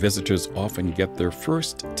here that visitors often get their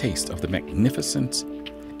first taste of the magnificence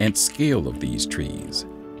and scale of these trees,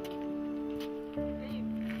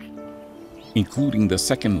 including the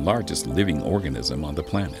second largest living organism on the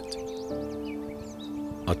planet,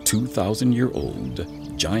 a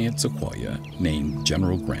 2,000-year-old giant sequoia named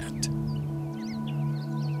General Grant.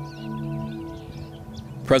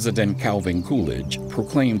 President Calvin Coolidge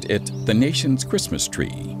proclaimed it the nation's Christmas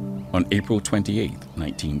tree on April 28,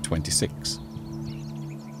 1926.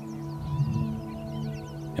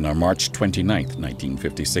 And on March 29,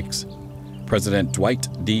 1956, President Dwight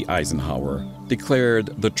D. Eisenhower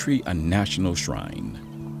declared the tree a national shrine,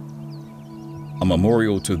 a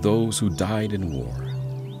memorial to those who died in war.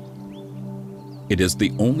 It is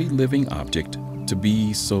the only living object to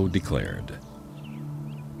be so declared.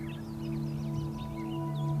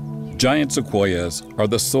 Giant sequoias are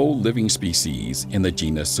the sole living species in the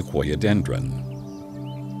genus Sequoiadendron,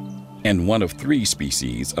 and one of 3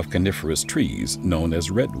 species of coniferous trees known as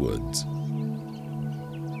redwoods.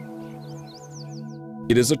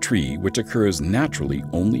 It is a tree which occurs naturally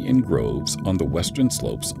only in groves on the western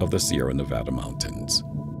slopes of the Sierra Nevada mountains.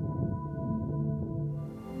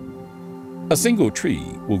 A single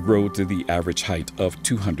tree will grow to the average height of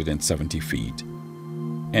 270 feet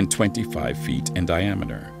and 25 feet in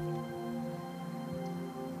diameter.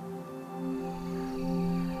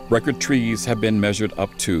 Record trees have been measured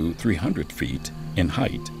up to 300 feet in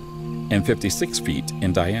height and 56 feet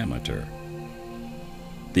in diameter.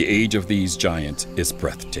 The age of these giants is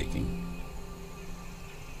breathtaking.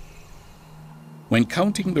 When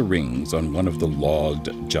counting the rings on one of the logged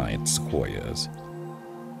giant sequoias,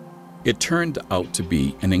 it turned out to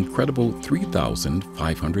be an incredible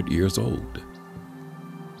 3,500 years old.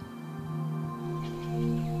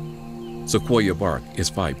 Sequoia bark is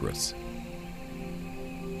fibrous.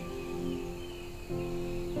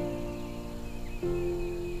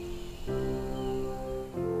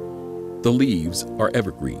 The leaves are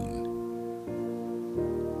evergreen.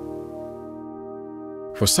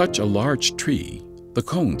 For such a large tree, the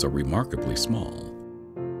cones are remarkably small.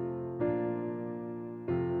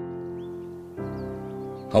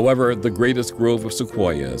 However, the greatest grove of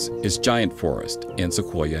sequoias is Giant Forest in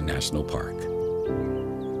Sequoia National Park.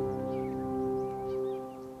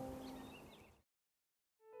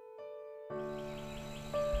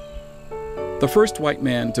 The first white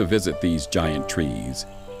man to visit these giant trees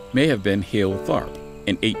may have been Hale Tharp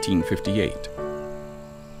in 1858,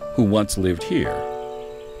 who once lived here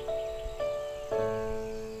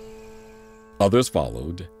Others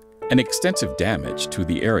followed, and extensive damage to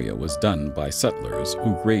the area was done by settlers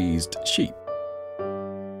who grazed sheep,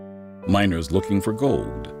 miners looking for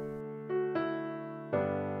gold,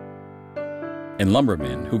 and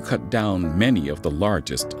lumbermen who cut down many of the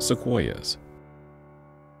largest sequoias.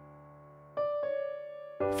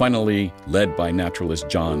 Finally, led by naturalist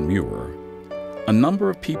John Muir, a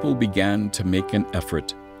number of people began to make an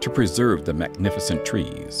effort to preserve the magnificent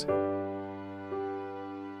trees.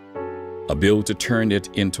 A bill to turn it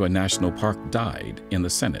into a national park died in the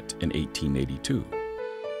Senate in 1882.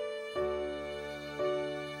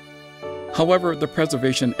 However, the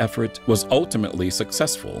preservation effort was ultimately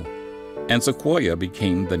successful, and Sequoia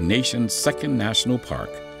became the nation's second national park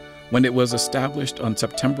when it was established on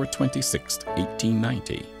September 26,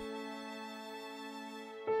 1890.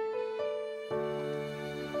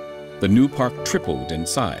 The new park tripled in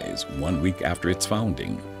size 1 week after its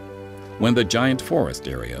founding, when the giant forest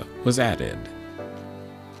area was added.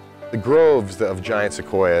 The groves of giant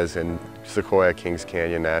sequoias in Sequoia Kings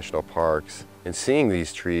Canyon National Parks, and seeing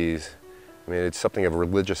these trees, I mean, it's something of a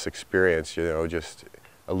religious experience, you know, just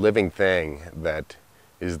a living thing that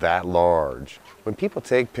is that large. When people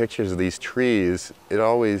take pictures of these trees, it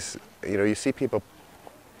always, you know, you see people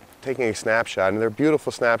taking a snapshot, and they're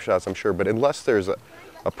beautiful snapshots, I'm sure, but unless there's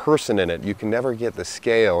a person in it, you can never get the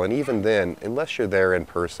scale, and even then, unless you're there in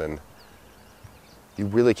person, you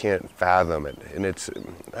really can't fathom it. And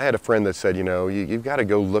I had a friend that said, you know, you've got to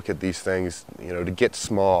go look at these things, you know, to get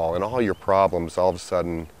small, and all your problems all of a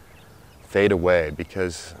sudden fade away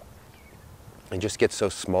because it just gets so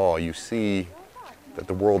small. You see that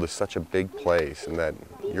the world is such a big place and that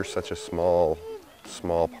you're such a small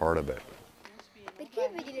part of it.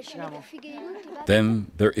 Then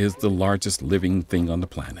there is the largest living thing on the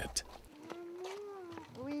planet.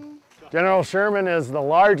 General Sherman is the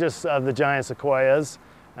largest of the giant sequoias.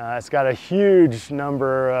 It's got a huge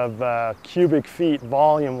number of cubic feet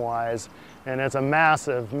volume-wise, and it's a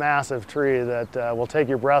massive, massive tree that will take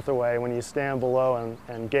your breath away when you stand below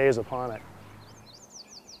and gaze upon it.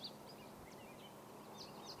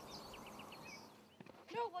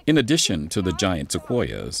 In addition to the giant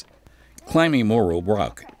sequoias, climbing Morro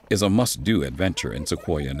Rock is a must-do adventure in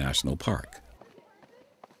Sequoia National Park.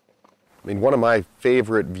 I mean, one of my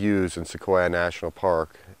favorite views in Sequoia National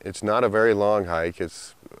Park, it's not a very long hike,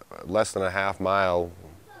 it's less than a half mile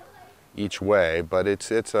each way, but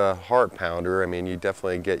it's a heart pounder. I mean, you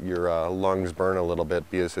definitely get your lungs burn a little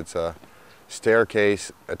bit because it's a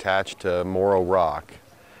staircase attached to Morro Rock.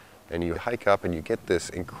 And you hike up and you get this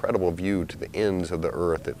incredible view to the ends of the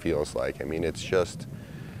earth, it feels like. I mean, it's just,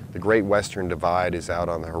 the Great Western Divide is out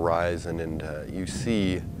on the horizon, and you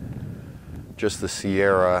see just the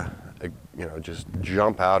Sierra, you know, just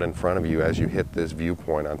jump out in front of you as you hit this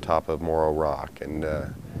viewpoint on top of Morro Rock. And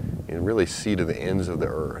you really see to the ends of the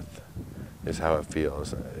earth is how it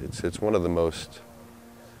feels. It's one of the most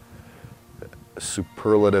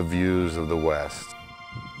superlative views of the West.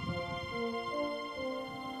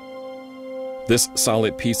 This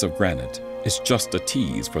solid piece of granite is just a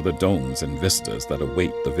tease for the domes and vistas that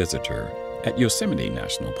await the visitor at Yosemite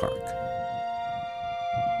National Park.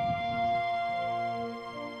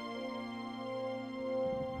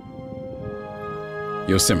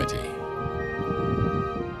 Yosemite.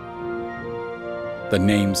 The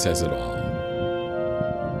name says it all.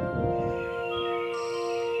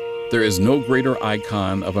 There is no greater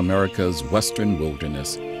icon of America's western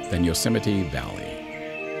wilderness than Yosemite Valley.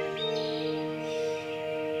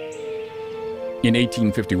 In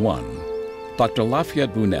 1851, Dr.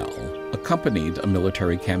 Lafayette Bunel accompanied a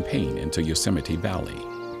military campaign into Yosemite Valley.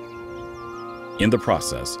 In the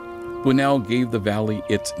process, Bunel gave the valley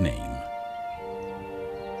its name.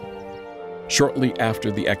 Shortly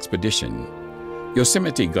after the expedition,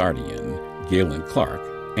 Yosemite Guardian Galen Clark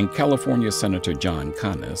and California Senator John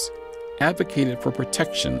Conness advocated for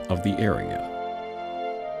protection of the area.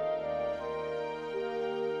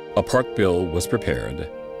 A park bill was prepared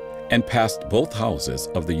and passed both houses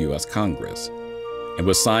of the U.S. Congress, and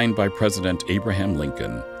was signed by President Abraham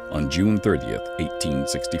Lincoln on June 30th,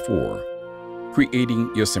 1864, creating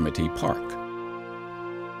Yosemite Park.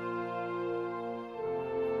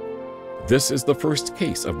 This is the first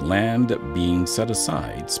case of land being set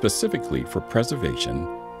aside specifically for preservation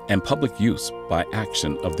and public use by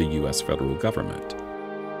action of the U.S. federal government.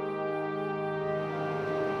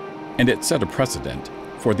 And it set a precedent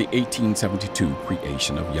for the 1872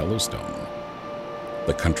 creation of Yellowstone,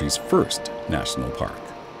 the country's first national park.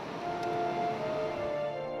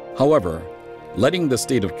 However, letting the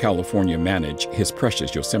state of California manage his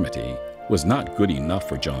precious Yosemite was not good enough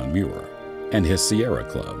for John Muir and his Sierra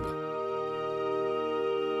Club.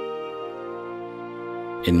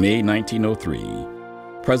 In May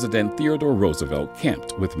 1903, President Theodore Roosevelt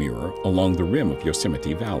camped with Muir along the rim of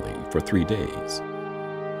Yosemite Valley for 3 days.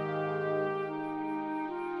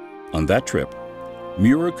 On that trip,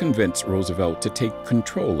 Muir convinced Roosevelt to take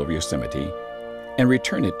control of Yosemite and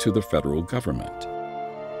return it to the federal government.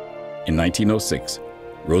 In 1906,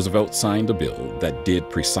 Roosevelt signed a bill that did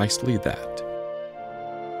precisely that.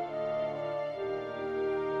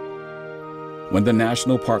 When the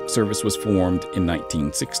National Park Service was formed in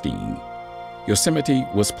 1916, Yosemite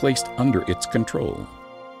was placed under its control.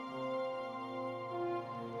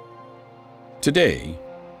 Today,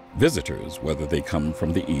 visitors, whether they come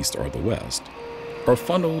from the east or the west, are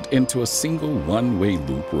funneled into a single one-way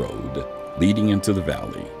loop road leading into the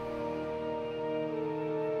valley.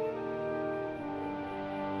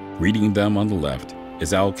 Greeting them on the left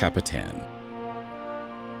is El Capitan.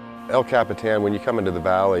 El Capitan, when you come into the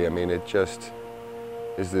valley, I mean, it just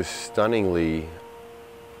is this stunningly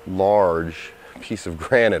large piece of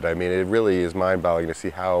granite. I mean, it really is mind-boggling to see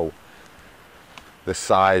how the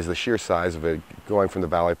sheer size of it, going from the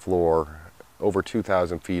valley floor over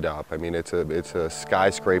 2,000 feet up. I mean, it's a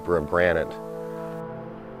skyscraper of granite.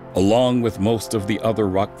 Along with most of the other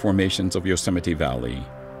rock formations of Yosemite Valley,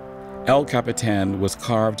 El Capitan was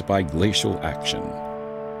carved by glacial action.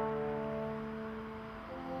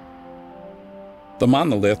 The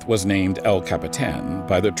monolith was named El Capitan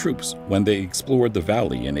by the troops when they explored the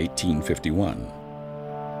valley in 1851.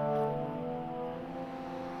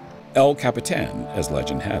 El Capitan, as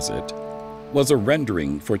legend has it, was a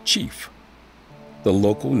rendering for chief, the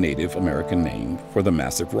local Native American name for the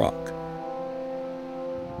massive rock.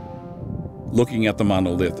 Looking at the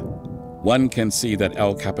monolith, one can see that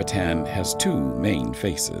El Capitan has two main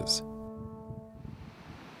faces.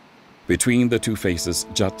 Between the two faces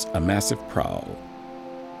juts a massive prow,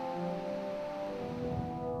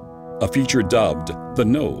 a feature dubbed the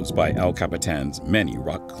Nose by El Capitan's many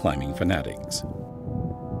rock climbing fanatics.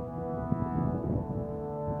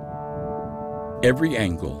 Every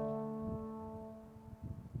angle,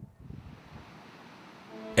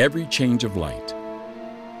 every change of light,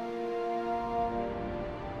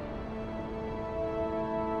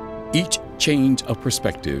 each change of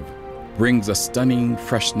perspective brings a stunning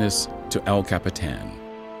freshness to El Capitan,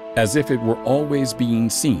 as if it were always being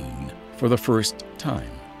seen for the first time.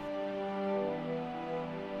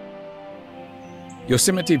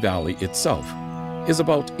 Yosemite Valley itself is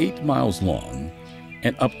about 8 miles long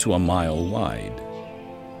and up to 1 mile wide.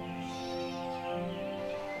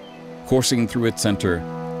 Coursing through its center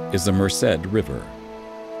is the Merced River,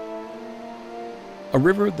 a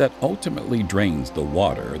river that ultimately drains the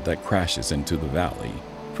water that crashes into the valley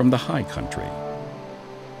from the high country.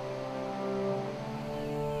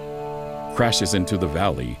 Crashes into the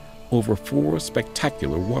valley over 4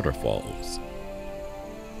 spectacular waterfalls.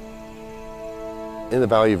 In the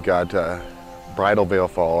valley, you've got Bridal Veil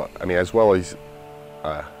Fall, as well as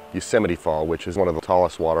Yosemite Fall, which is one of the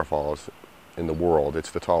tallest waterfalls in the world. It's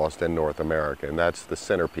the tallest in North America, and that's the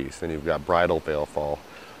centerpiece. Then you've got Bridal Veil Fall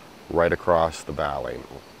right across the valley,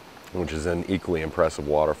 which is an equally impressive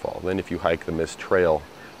waterfall. Then if you hike the Mist Trail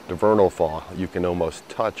to Vernal Fall, you can almost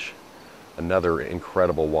touch another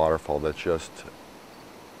incredible waterfall that's just,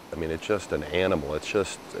 it's just an animal. It's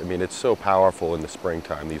just, it's so powerful in the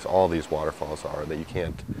springtime, all these waterfalls are, that you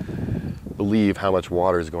can't believe how much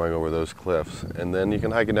water is going over those cliffs. And then you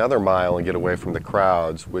can hike another mile and get away from the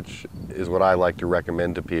crowds, which is what I like to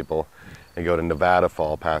recommend to people, and go to Nevada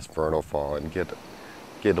Fall past Vernal Fall and get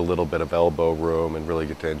a little bit of elbow room and really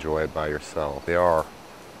get to enjoy it by yourself. They are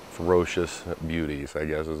ferocious beauties, I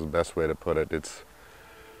guess is the best way to put it.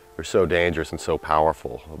 They're so dangerous and so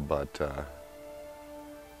powerful, but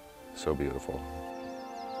so beautiful.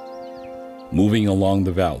 Moving along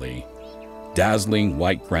the valley, dazzling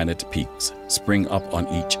white granite peaks spring up on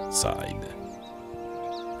each side.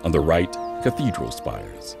 On the right, cathedral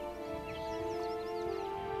spires.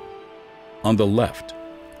 On the left,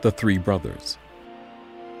 the Three Brothers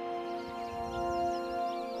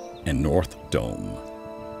and North Dome.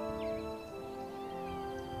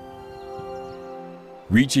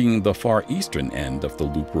 Reaching the far eastern end of the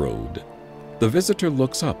loop road, the visitor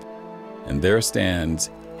looks up, and there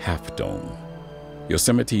stands Half Dome,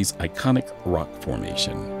 Yosemite's iconic rock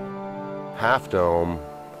formation. Half Dome,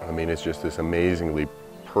 it's just this amazingly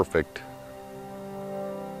perfect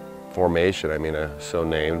formation. So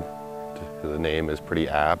named, the name is pretty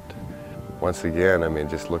apt. Once again,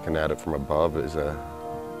 just looking at it from above is a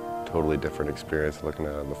totally different experience looking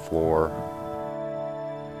at it on the floor.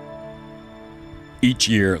 Each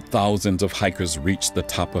year, thousands of hikers reach the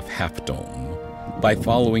top of Half Dome by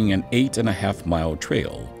following an 8.5-mile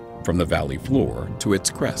trail from the valley floor to its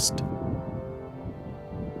crest.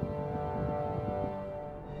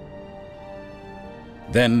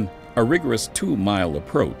 Then, a rigorous 2-mile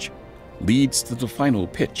approach leads to the final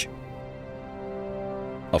pitch.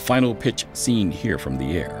 A final pitch seen here from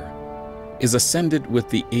the air is ascended with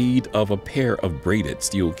the aid of a pair of braided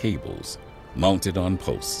steel cables mounted on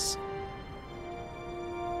posts.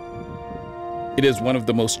 It is one of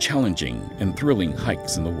the most challenging and thrilling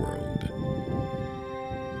hikes in the world.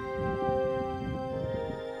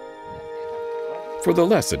 For the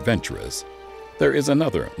less adventurous, there is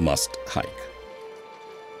another must hike.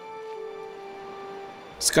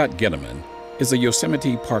 Scott Getteman is a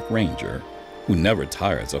Yosemite Park ranger who never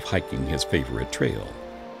tires of hiking his favorite trail.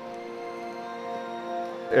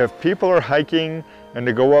 If people are hiking and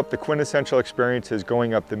to go up, the quintessential experience is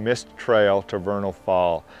going up the Mist Trail to Vernal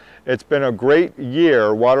Fall. It's been a great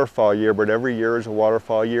year, waterfall year, but every year is a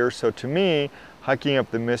waterfall year. So to me, hiking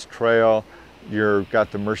up the Mist Trail, you've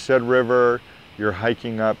got the Merced River, you're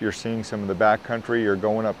hiking up, you're seeing some of the backcountry, you're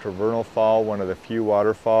going up to Vernal Fall, one of the few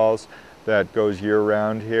waterfalls that goes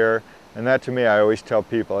year-round here. And that, to me, I always tell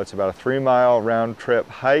people, it's about a 3-mile round-trip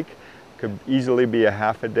hike. Could easily be a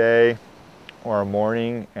half a day or a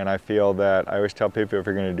morning, and I feel that I always tell people if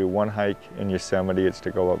you're going to do one hike in Yosemite, it's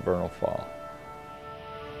to go up Vernal Fall.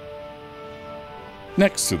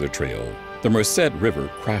 Next to the trail, the Merced River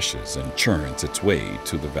crashes and churns its way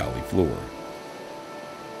to the valley floor.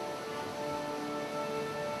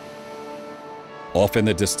 Off in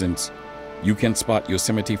the distance, you can spot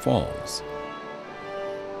Yosemite Falls.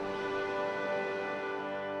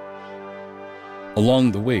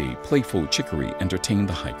 Along the way, playful chicory entertain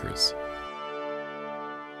the hikers.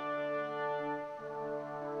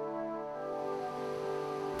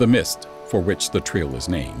 The mist, for which the trail is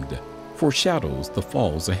named, foreshadows the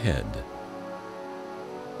falls ahead.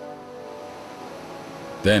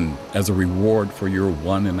 Then, as a reward for your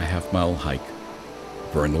 1.5-mile hike,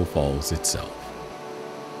 Vernal Falls itself.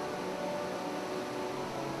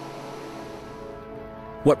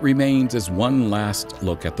 What remains is one last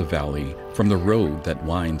look at the valley from the road that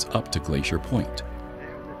winds up to Glacier Point.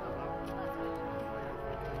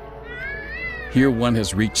 Here one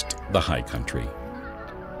has reached the high country,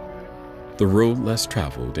 the road less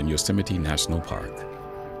traveled in Yosemite National Park.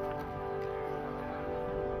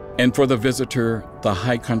 And for the visitor, the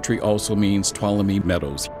high country also means Tuolumne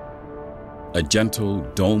Meadows, a gentle,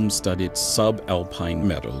 dome-studded subalpine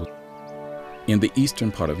meadow in the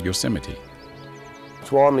eastern part of Yosemite.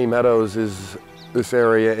 Tuolumne Meadows is this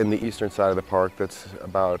area in the eastern side of the park that's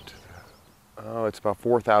about, it's about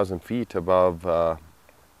 4,000 feet above the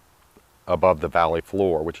valley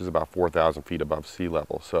floor, which is about 4,000 feet above sea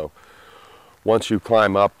level. So once you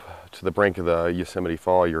climb up to the brink of the Yosemite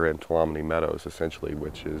Fall, you're in Tuolumne Meadows, essentially,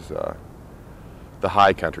 which is the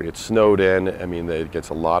high country. It's snowed in. I mean, it gets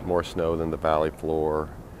a lot more snow than the valley floor.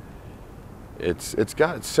 It's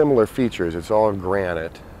got similar features. It's all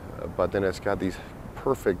granite, but then it's got these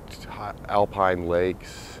perfect alpine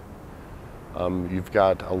lakes. You've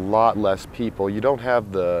got a lot less people. You don't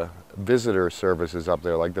have the visitor services up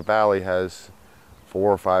there. Like the valley has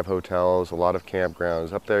 4 or 5 hotels, a lot of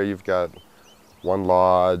campgrounds. Up there you've got one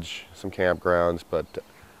lodge, some campgrounds, but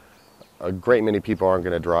a great many people aren't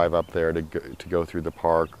going to drive up there to go through the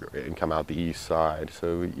park and come out the east side.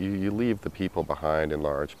 So you leave the people behind in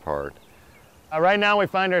large part. Right now we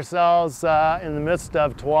find ourselves in the midst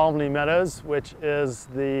of Tuolumne Meadows, which is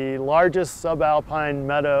the largest subalpine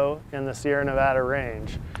meadow in the Sierra Nevada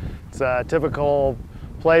range. It's a typical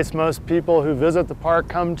place most people who visit the park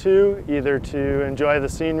come to, either to enjoy the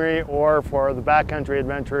scenery or for the backcountry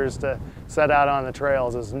adventurers to set out on the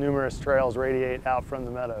trails, as numerous trails radiate out from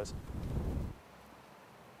the meadows.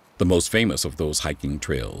 The most famous of those hiking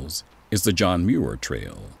trails is the John Muir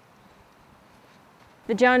Trail.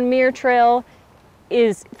 The John Muir Trail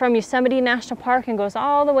is from Yosemite National Park and goes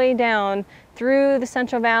all the way down through the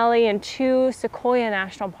Central Valley and to Sequoia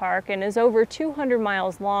National Park, and is over 200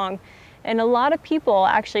 miles long. And a lot of people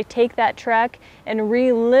actually take that trek and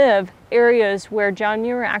relive areas where John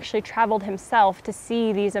Muir actually traveled himself to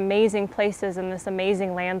see these amazing places and this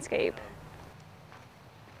amazing landscape.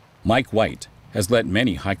 Mike White has led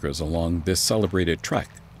many hikers along this celebrated trek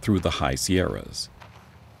through the high Sierras.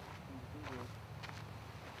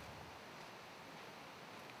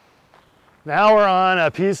 Now we're on a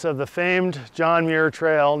piece of the famed John Muir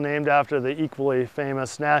Trail named after the equally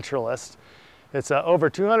famous naturalist. It's an over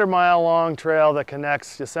 200-mile long trail that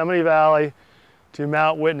connects Yosemite Valley to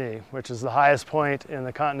Mount Whitney, which is the highest point in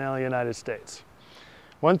the continental United States.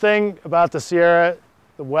 One thing about the Sierra,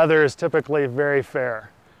 the weather is typically very fair,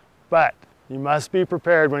 but You must be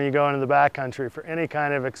prepared when you go into the backcountry for any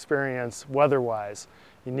kind of experience weather-wise.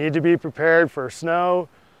 You need to be prepared for snow,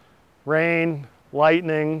 rain,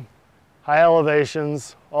 lightning, high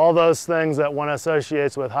elevations, all those things that one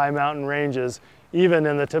associates with high mountain ranges, even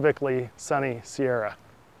in the typically sunny Sierra.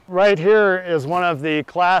 Right here is one of the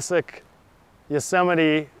classic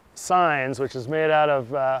Yosemite signs, which is made out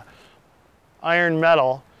of iron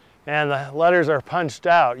metal, and the letters are punched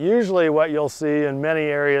out. Usually what you'll see in many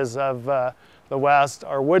areas of the West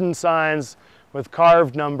are wooden signs with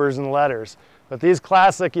carved numbers and letters. But these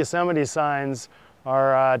classic Yosemite signs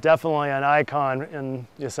are definitely an icon in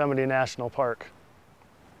Yosemite National Park.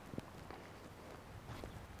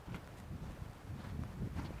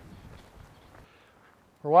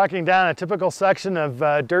 We're walking down a typical section of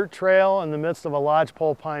dirt trail in the midst of a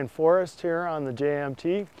lodgepole pine forest here on the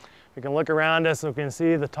JMT. We can look around us and we can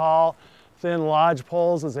see the tall, thin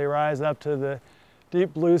lodgepoles as they rise up to the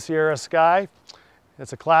deep blue Sierra sky.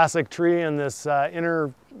 It's a classic tree in this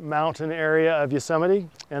inner mountain area of Yosemite.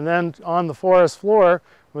 And then on the forest floor,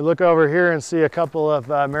 we look over here and see a couple of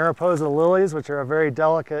Mariposa lilies, which are a very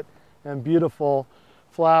delicate and beautiful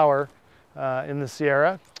flower in the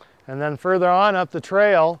Sierra. And then further on up the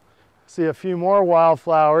trail, see a few more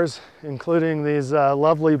wildflowers, including these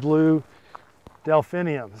lovely blue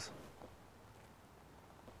delphiniums.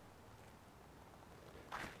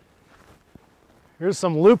 Here's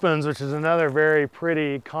some lupins, which is another very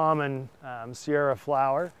pretty common Sierra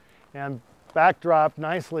flower, and backdropped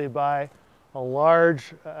nicely by a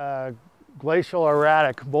large glacial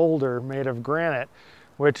erratic boulder made of granite,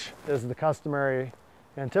 which is the customary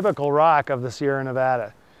and typical rock of the Sierra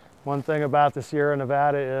Nevada. One thing about the Sierra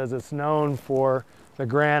Nevada is it's known for the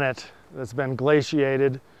granite that's been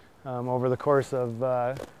glaciated over the course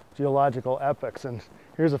of geological epochs. And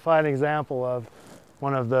here's a fine example of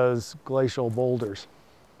one of those glacial boulders.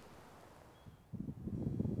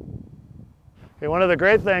 Okay, one of the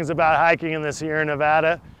great things about hiking in the Sierra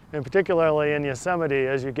Nevada, and particularly in Yosemite,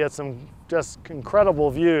 is you get some just incredible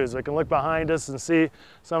views. We can look behind us and see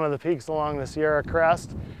some of the peaks along the Sierra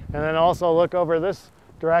Crest, and then also look over this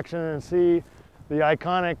direction and see the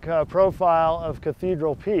iconic profile of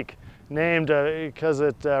Cathedral Peak, named because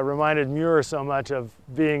it reminded Muir so much of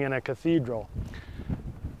being in a cathedral.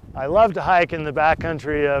 I love to hike in the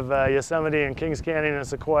backcountry of Yosemite and Kings Canyon and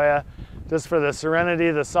Sequoia, just for the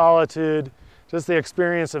serenity, the solitude, just the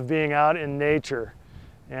experience of being out in nature.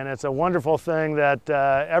 And it's a wonderful thing that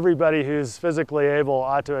everybody who's physically able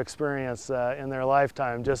ought to experience in their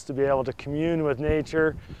lifetime, just to be able to commune with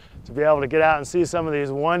nature, to be able to get out and see some of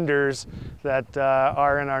these wonders that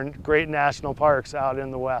are in our great national parks out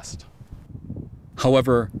in the West.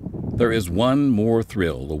 However, there is one more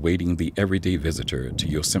thrill awaiting the everyday visitor to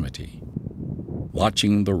Yosemite: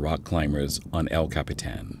 watching the rock climbers on El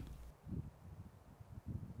Capitan.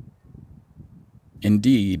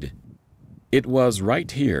 Indeed, it was right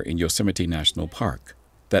here in Yosemite National Park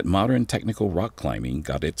that modern technical rock climbing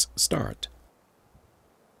got its start.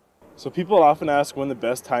 So people often ask when the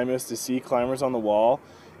best time is to see climbers on the wall,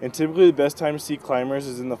 and typically the best time to see climbers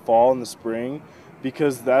is in the fall and the spring,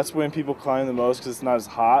 because that's when people climb the most, because it's not as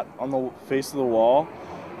hot on the face of the wall.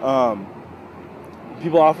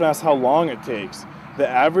 People often ask how long it takes. The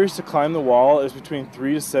average to climb the wall is between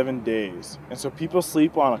 3 to 7 days, and so people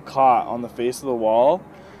sleep on a cot on the face of the wall.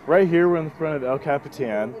 Right here we're in the front of El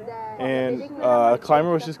Capitan, and a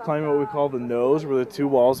climber was just climbing what we call the nose, where the two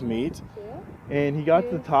walls meet. And he got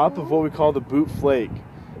to the top of what we call the boot flake,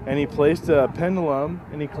 and he placed a pendulum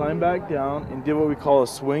and he climbed back down and did what we call a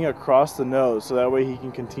swing across the nose, so that way he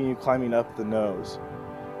can continue climbing up the nose.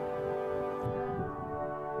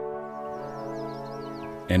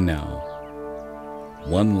 And now,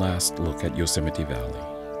 one last look at Yosemite Valley,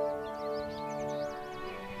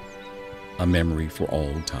 a memory for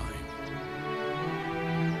all time.